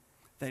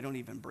 They don't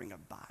even bring a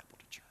Bible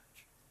to church.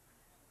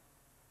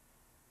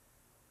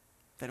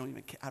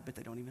 I bet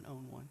they don't even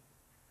own one.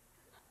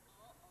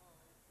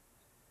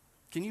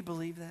 Can you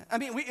believe that? I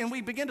mean,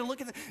 we begin to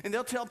look at it, and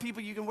they'll tell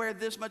people you can wear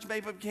this much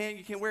makeup,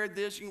 you can wear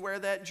this, you can wear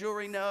that,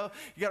 jewelry, no.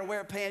 You got to wear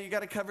a pants, you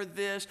got to cover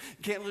this,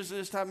 you can't listen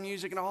to this type of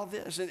music and all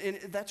this. And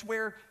that's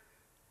where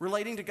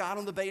relating to God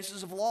on the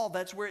basis of law,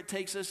 that's where it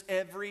takes us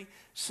every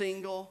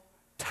single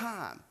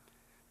time.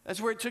 That's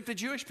where it took the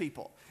Jewish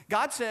people.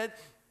 God said,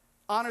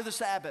 honor the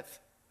Sabbath,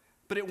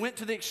 but it went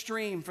to the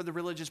extreme for the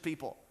religious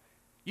people.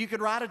 You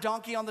could ride a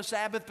donkey on the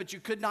Sabbath, but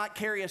you could not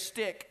carry a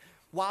stick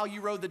while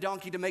you rode the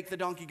donkey to make the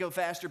donkey go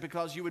faster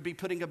because you would be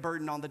putting a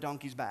burden on the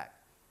donkey's back.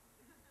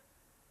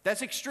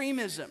 That's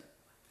extremism.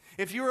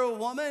 If you were a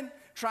woman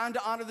trying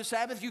to honor the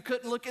Sabbath, you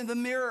couldn't look in the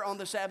mirror on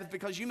the Sabbath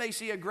because you may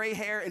see a gray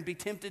hair and be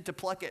tempted to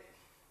pluck it,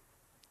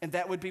 and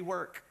that would be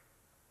work.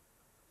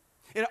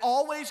 It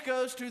always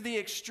goes to the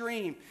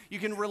extreme. You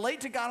can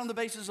relate to God on the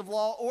basis of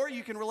law, or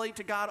you can relate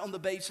to God on the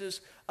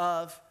basis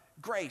of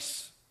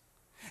grace.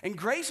 And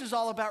grace is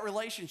all about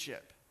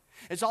relationship.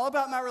 It's all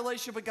about my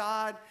relationship with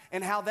God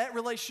and how that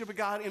relationship with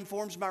God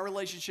informs my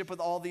relationship with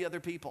all the other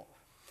people.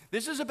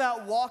 This is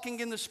about walking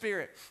in the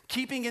Spirit,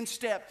 keeping in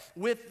step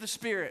with the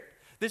Spirit.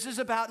 This is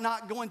about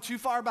not going too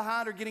far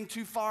behind or getting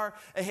too far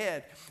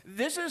ahead.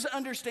 This is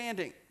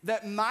understanding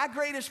that my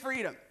greatest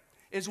freedom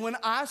is when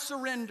I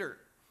surrender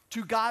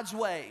to God's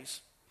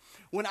ways.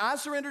 When I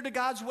surrender to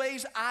God's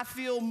ways, I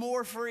feel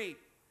more free.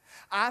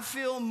 I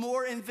feel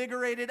more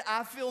invigorated.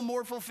 I feel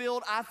more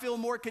fulfilled. I feel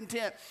more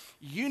content.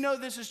 You know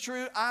this is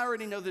true. I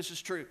already know this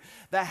is true.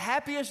 The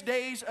happiest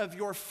days of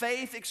your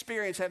faith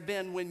experience have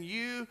been when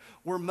you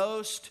were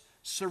most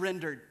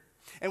surrendered.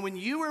 And when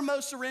you were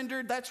most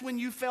surrendered, that's when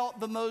you felt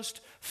the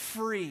most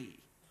free.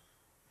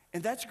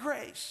 And that's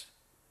grace.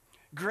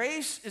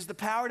 Grace is the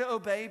power to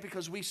obey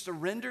because we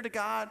surrender to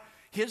God.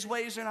 His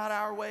ways are not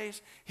our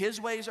ways.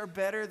 His ways are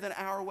better than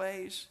our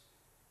ways.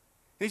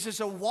 And he says,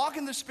 so walk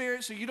in the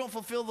Spirit so you don't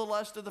fulfill the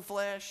lust of the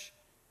flesh.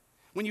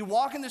 When you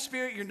walk in the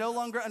Spirit, you're no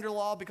longer under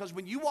law, because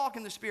when you walk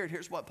in the Spirit,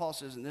 here's what Paul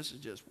says, and this is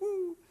just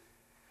woo.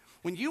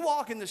 When you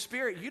walk in the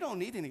Spirit, you don't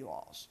need any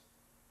laws.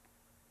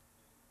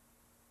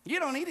 You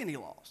don't need any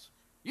laws.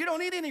 You don't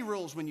need any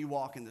rules when you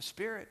walk in the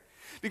Spirit.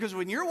 Because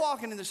when you're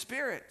walking in the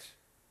Spirit,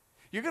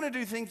 you're going to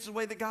do things the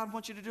way that God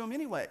wants you to do them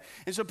anyway.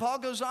 And so Paul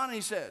goes on and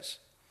he says,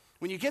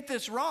 when you get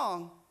this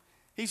wrong,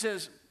 he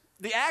says,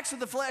 the acts of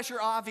the flesh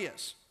are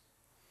obvious.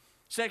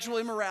 Sexual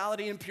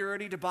immorality,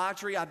 impurity,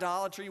 debauchery,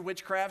 idolatry,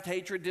 witchcraft,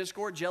 hatred,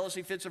 discord,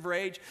 jealousy, fits of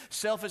rage,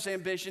 selfish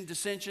ambition,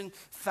 dissension,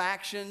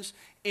 factions,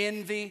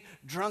 envy,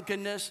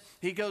 drunkenness.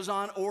 He goes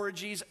on,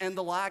 orgies and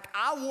the like.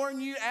 I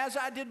warn you, as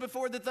I did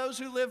before, that those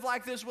who live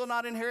like this will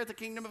not inherit the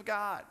kingdom of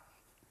God.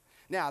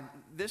 Now,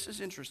 this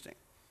is interesting.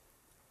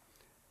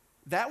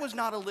 That was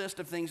not a list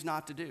of things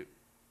not to do.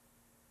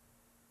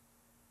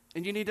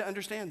 And you need to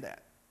understand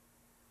that.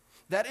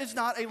 That is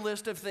not a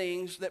list of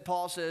things that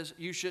Paul says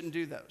you shouldn't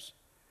do those.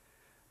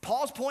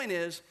 Paul's point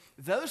is,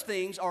 those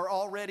things are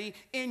already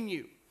in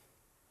you.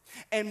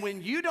 And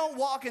when you don't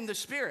walk in the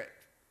Spirit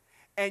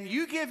and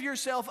you give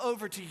yourself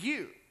over to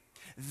you,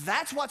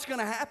 that's what's going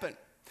to happen.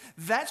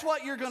 That's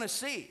what you're going to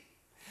see.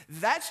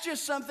 That's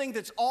just something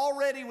that's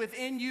already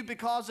within you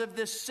because of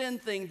this sin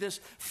thing, this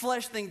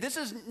flesh thing. This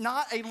is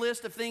not a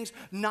list of things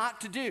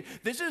not to do.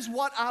 This is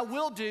what I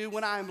will do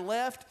when I'm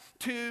left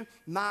to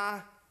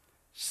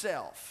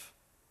myself.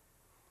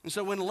 And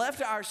so when left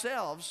to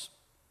ourselves,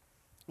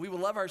 we will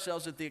love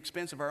ourselves at the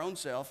expense of our own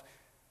self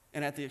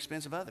and at the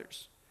expense of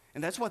others.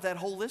 And that's what that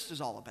whole list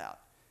is all about.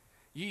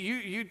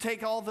 You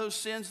take all those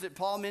sins that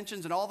Paul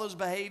mentions and all those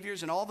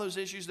behaviors and all those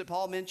issues that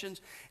Paul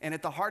mentions, and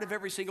at the heart of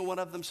every single one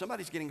of them,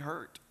 somebody's getting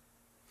hurt.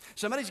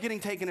 Somebody's getting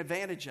taken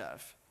advantage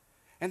of.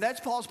 And that's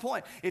Paul's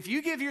point. If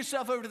you give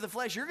yourself over to the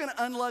flesh, you're going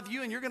to unlove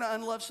you and you're going to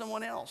unlove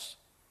someone else.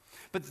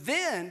 But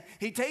then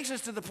he takes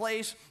us to the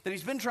place that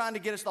he's been trying to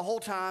get us the whole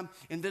time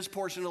in this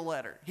portion of the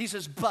letter. He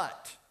says,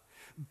 but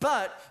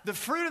the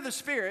fruit of the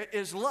Spirit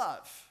is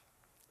love,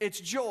 it's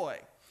joy,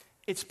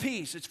 it's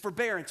peace, it's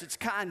forbearance, it's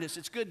kindness,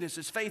 it's goodness,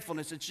 it's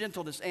faithfulness, it's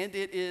gentleness, and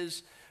it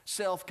is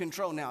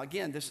self-control. Now,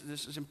 again, this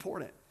is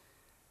important.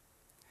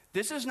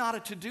 This is not a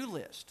to-do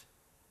list.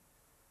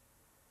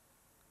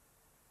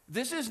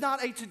 This is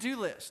not a to-do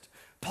list.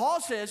 Paul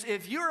says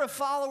if you're a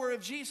follower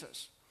of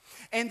Jesus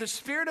and the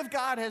Spirit of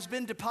God has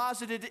been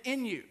deposited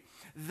in you,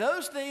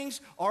 those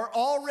things are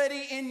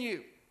already in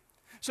you.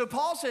 So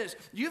Paul says,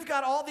 you've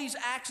got all these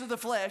acts of the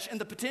flesh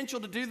and the potential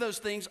to do those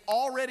things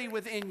already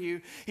within you.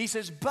 He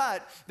says,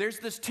 but there's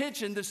this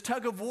tension, this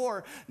tug of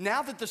war.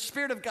 Now that the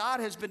Spirit of God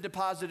has been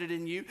deposited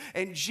in you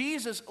and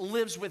Jesus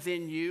lives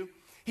within you,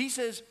 he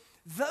says,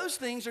 those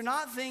things are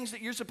not things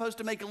that you're supposed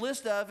to make a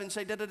list of and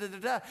say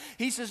da-da-da-da-da.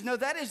 He says, no,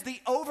 that is the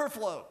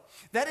overflow.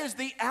 That is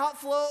the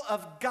outflow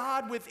of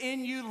God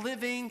within you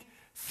living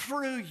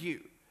through you.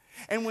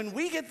 And when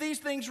we get these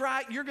things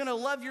right, you're going to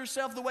love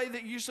yourself the way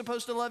that you're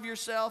supposed to love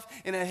yourself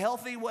in a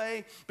healthy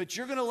way, but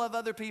you're going to love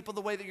other people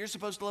the way that you're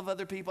supposed to love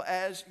other people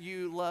as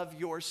you love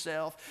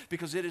yourself,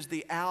 because it is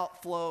the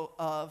outflow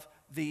of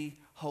the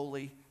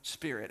Holy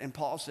Spirit. And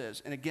Paul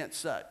says, and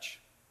against such,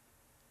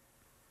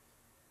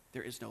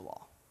 there is no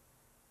law.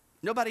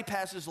 Nobody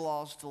passes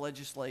laws to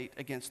legislate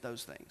against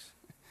those things,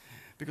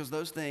 because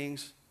those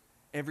things,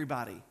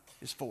 everybody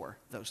is for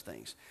those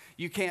things.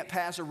 You can't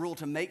pass a rule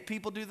to make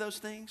people do those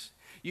things.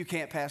 You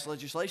can't pass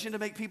legislation to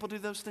make people do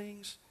those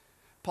things.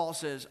 Paul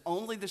says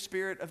only the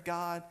Spirit of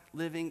God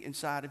living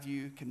inside of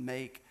you can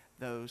make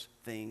those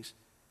things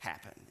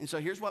happen. And so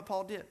here's what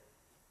Paul did.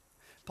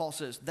 Paul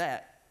says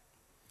that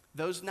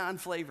those 9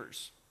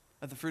 flavors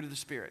of the fruit of the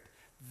Spirit,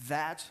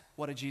 that's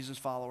what a Jesus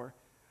follower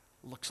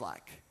looks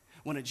like.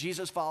 When a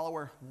Jesus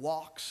follower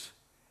walks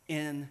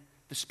in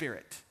the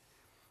Spirit.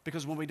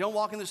 Because when we don't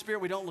walk in the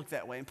Spirit, we don't look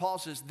that way. And Paul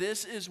says,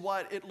 this is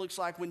what it looks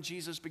like when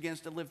Jesus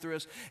begins to live through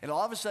us. And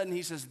all of a sudden,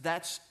 he says,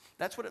 that's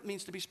what it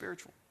means to be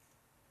spiritual.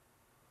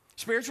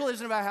 Spiritual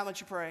isn't about how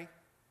much you pray.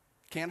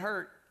 Can't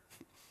hurt.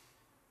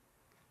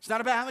 It's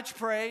not about how much you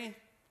pray.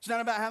 It's not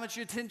about how much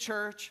you attend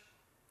church.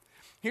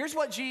 Here's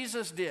what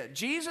Jesus did.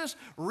 Jesus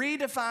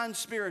redefined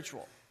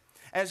spiritual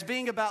as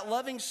being about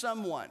loving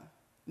someone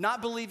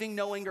not believing,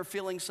 knowing, or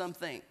feeling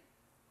something.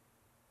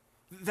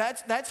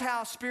 That's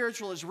how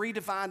spiritual is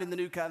redefined in the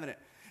new covenant.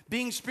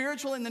 Being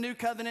spiritual in the new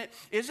covenant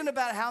isn't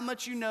about how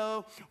much you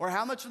know or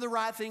how much of the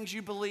right things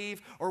you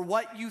believe or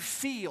what you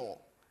feel.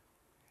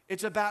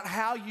 It's about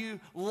how you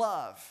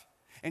love.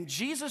 And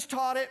Jesus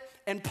taught it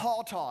and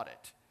Paul taught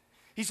it.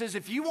 He says,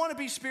 if you want to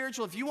be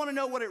spiritual, if you want to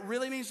know what it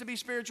really means to be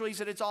spiritual, he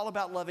said, it's all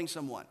about loving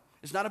someone.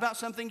 It's not about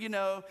something you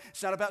know.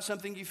 It's not about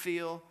something you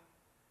feel.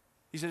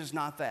 He said, it's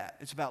not that.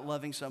 It's about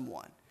loving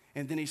someone.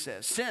 And then he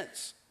says,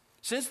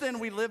 since then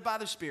we live by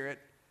the Spirit,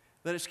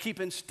 let us keep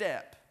in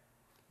step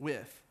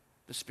with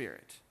the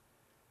Spirit.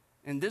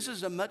 And this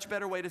is a much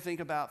better way to think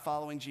about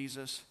following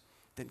Jesus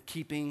than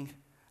keeping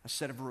a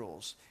set of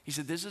rules. He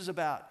said, this is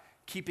about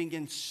keeping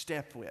in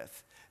step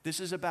with. This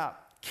is about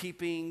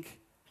keeping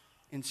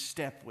in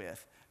step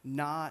with,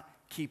 not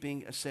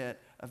keeping a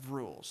set of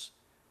rules.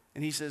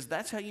 And he says,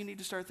 that's how you need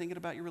to start thinking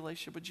about your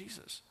relationship with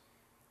Jesus.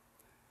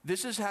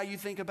 This is how you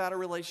think about a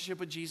relationship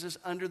with Jesus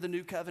under the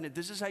new covenant.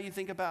 This is how you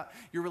think about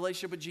your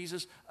relationship with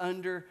Jesus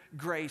under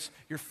grace.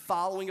 You're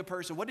following a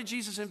person. What did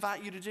Jesus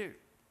invite you to do?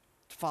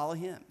 To follow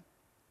him.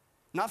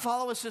 Not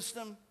follow a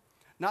system,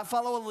 not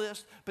follow a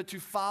list, but to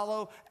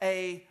follow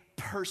a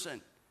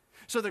person.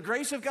 So the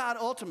grace of God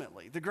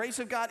ultimately, the grace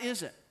of God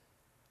isn't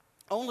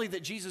only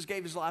that Jesus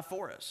gave his life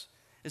for us.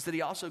 It's that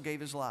he also gave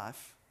his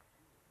life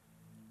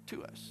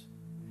to us.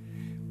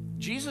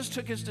 Jesus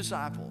took his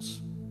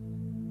disciples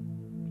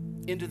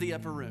into the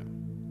upper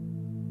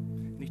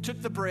room. And he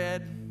took the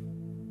bread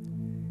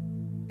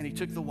and he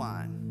took the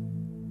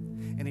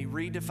wine and he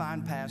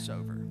redefined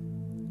Passover.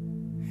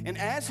 And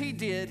as he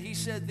did, he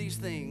said these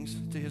things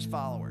to his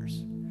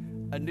followers.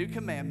 A new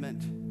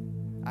commandment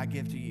I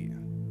give to you.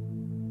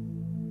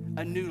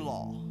 A new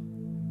law,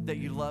 that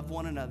you love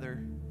one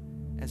another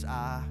as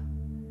I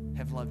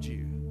have loved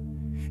you.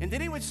 And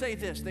then he would say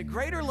this, that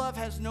greater love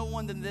has no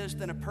one than this,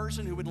 than a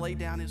person who would lay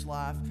down his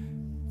life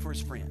for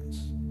his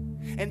friends.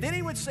 And then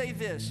he would say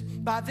this,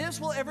 by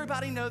this will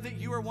everybody know that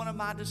you are one of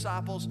my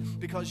disciples,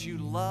 because you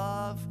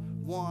love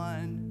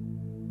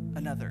one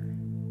another.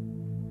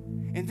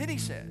 And then he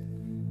said,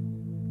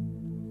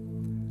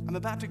 I'm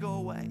about to go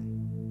away.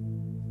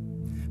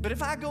 But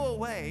if I go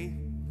away,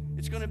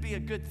 it's going to be a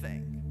good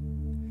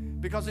thing.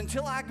 Because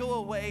until I go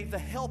away, the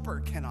helper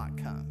cannot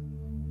come.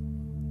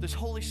 This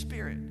Holy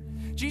Spirit.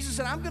 Jesus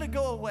said, I'm going to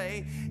go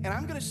away and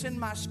I'm going to send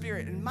my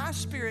Spirit, and my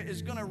Spirit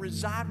is going to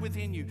reside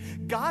within you.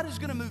 God is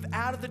going to move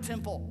out of the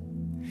temple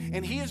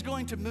and he is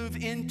going to move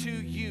into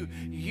you.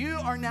 You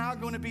are now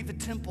going to be the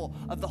temple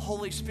of the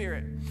Holy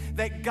Spirit,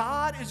 that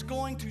God is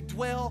going to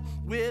dwell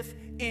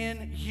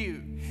within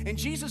you. And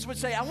Jesus would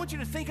say, I want you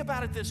to think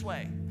about it this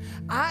way.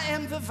 I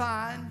am the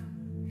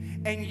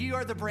vine and you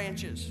are the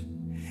branches.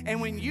 And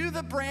when you,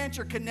 the branch,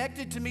 are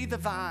connected to me, the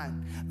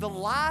vine, the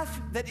life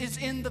that is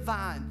in the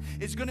vine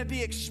is going to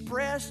be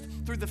expressed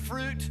through the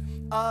fruit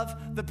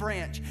of the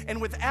branch.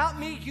 And without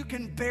me, you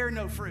can bear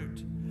no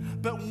fruit.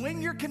 But when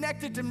you're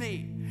connected to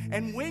me,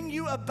 and when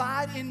you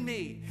abide in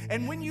me,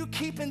 and when you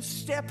keep in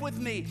step with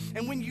me,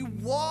 and when you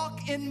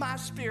walk in my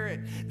Spirit,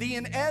 the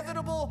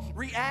inevitable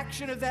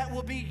reaction of that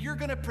will be you're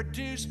going to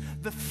produce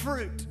the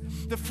fruit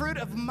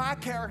of my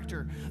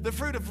character, the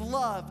fruit of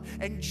love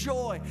and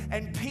joy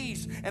and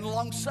peace and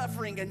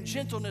long-suffering and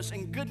gentleness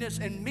and goodness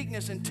and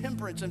meekness and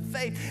temperance and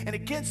faith. And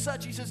against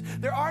such, he says,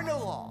 there are no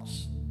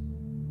laws.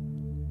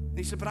 And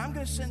he said, but I'm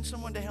going to send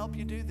someone to help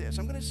you do this.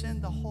 I'm going to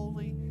send the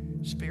Holy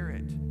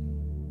Spirit.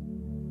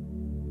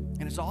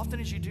 And as often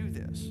as you do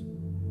this,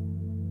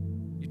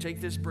 you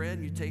take this bread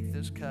and you take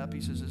this cup. He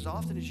says, as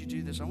often as you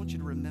do this, I want you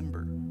to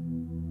remember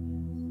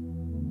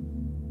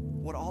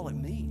what all it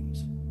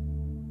means.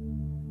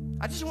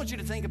 I just want you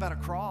to think about a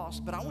cross,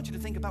 but I want you to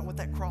think about what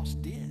that cross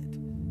did.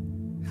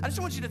 I just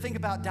want you to think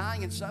about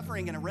dying and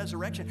suffering and a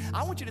resurrection.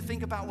 I want you to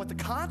think about what the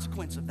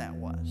consequence of that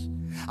was.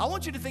 I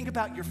want you to think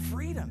about your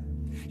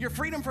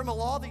freedom from a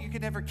law that you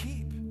could never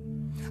keep.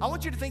 I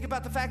want you to think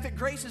about the fact that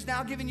grace has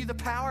now given you the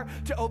power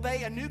to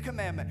obey a new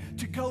commandment,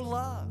 to go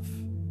love.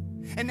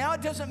 And now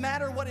it doesn't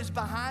matter what is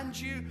behind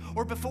you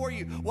or before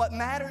you. What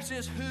matters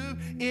is who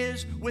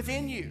is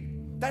within you.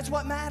 That's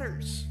what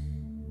matters.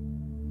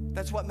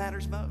 That's what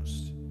matters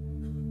most.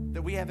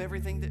 That we have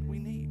everything that we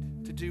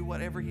need to do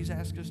whatever he's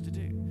asked us to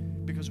do,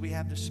 because we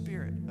have the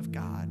Spirit of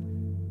God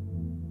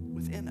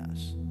within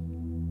us.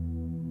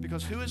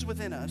 Because who is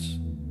within us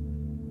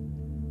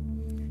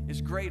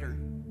is greater,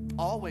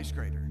 always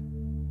greater,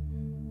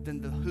 than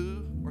the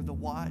who or the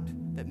what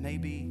that may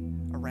be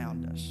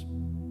around us.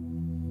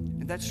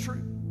 And that's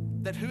true.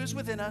 That who is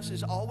within us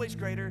is always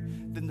greater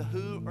than the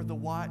who or the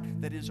what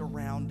that is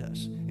around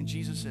us. And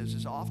Jesus says,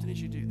 as often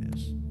as you do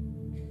this,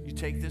 you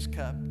take this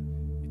cup,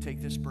 you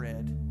take this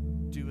bread,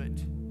 do it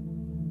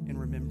in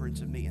remembrance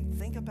of me. And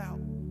think about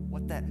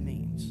what that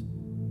means.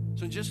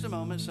 So in just a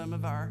moment, some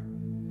of our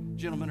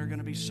gentlemen are going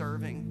to be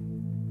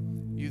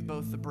serving you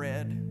both the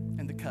bread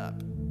and the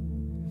cup.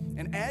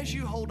 And as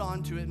you hold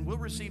on to it, and we'll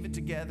receive it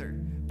together,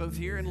 both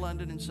here in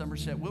London and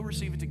Somerset, we'll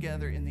receive it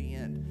together in the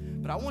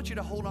end. But I want you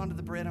to hold on to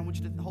the bread, I want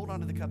you to hold on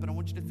to the cup, and I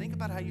want you to think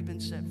about how you've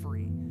been set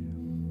free.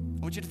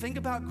 I want you to think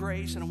about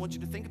grace, and I want you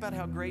to think about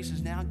how grace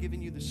is now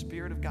giving you the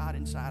Spirit of God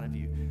inside of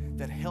you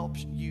that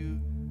helps you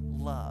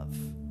love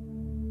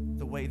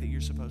the way that you're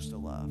supposed to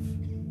love,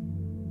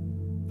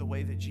 the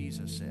way that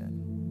Jesus said,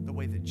 the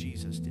way that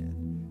Jesus did.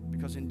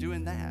 Because in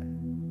doing that,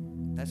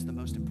 that's the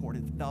most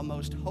important, the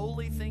most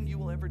holy thing you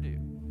will ever do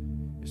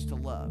is to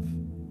love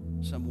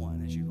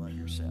someone as you love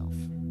yourself.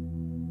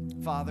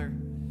 Father,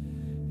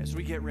 as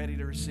we get ready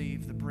to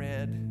receive the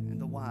bread and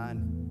the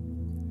wine,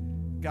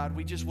 God,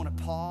 we just want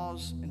to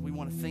pause and we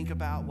want to think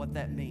about what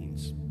that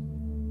means.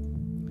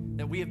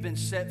 That we have been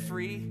set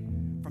free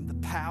from the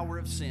power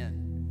of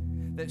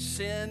sin. That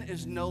sin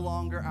is no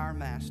longer our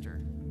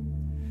master.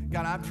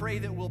 God, I pray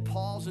that we'll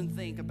pause and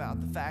think about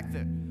the fact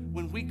that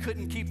when we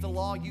couldn't keep the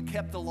law, you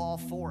kept the law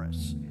for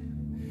us.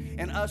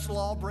 And us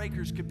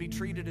lawbreakers could be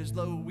treated as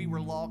though we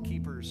were law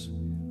keepers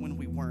when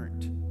we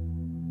weren't.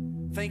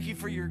 Thank you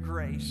for your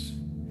grace.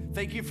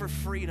 Thank you for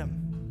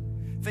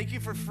freedom. Thank you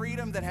for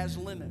freedom that has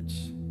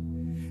limits.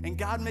 And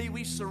God, may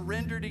we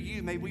surrender to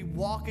you. May we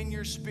walk in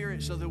your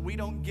Spirit so that we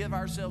don't give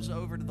ourselves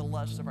over to the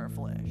lusts of our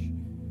flesh.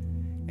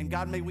 And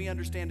God, may we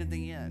understand in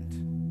the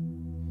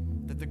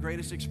end that the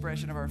greatest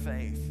expression of our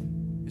faith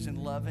is in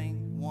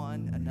loving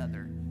one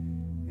another.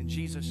 And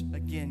Jesus,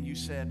 again, you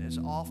said, as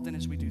often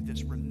as we do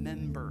this,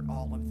 remember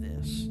all of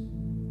this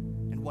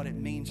and what it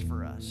means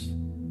for us,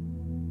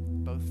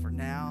 both for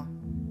now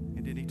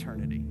and in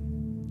eternity.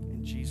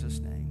 In Jesus'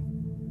 name.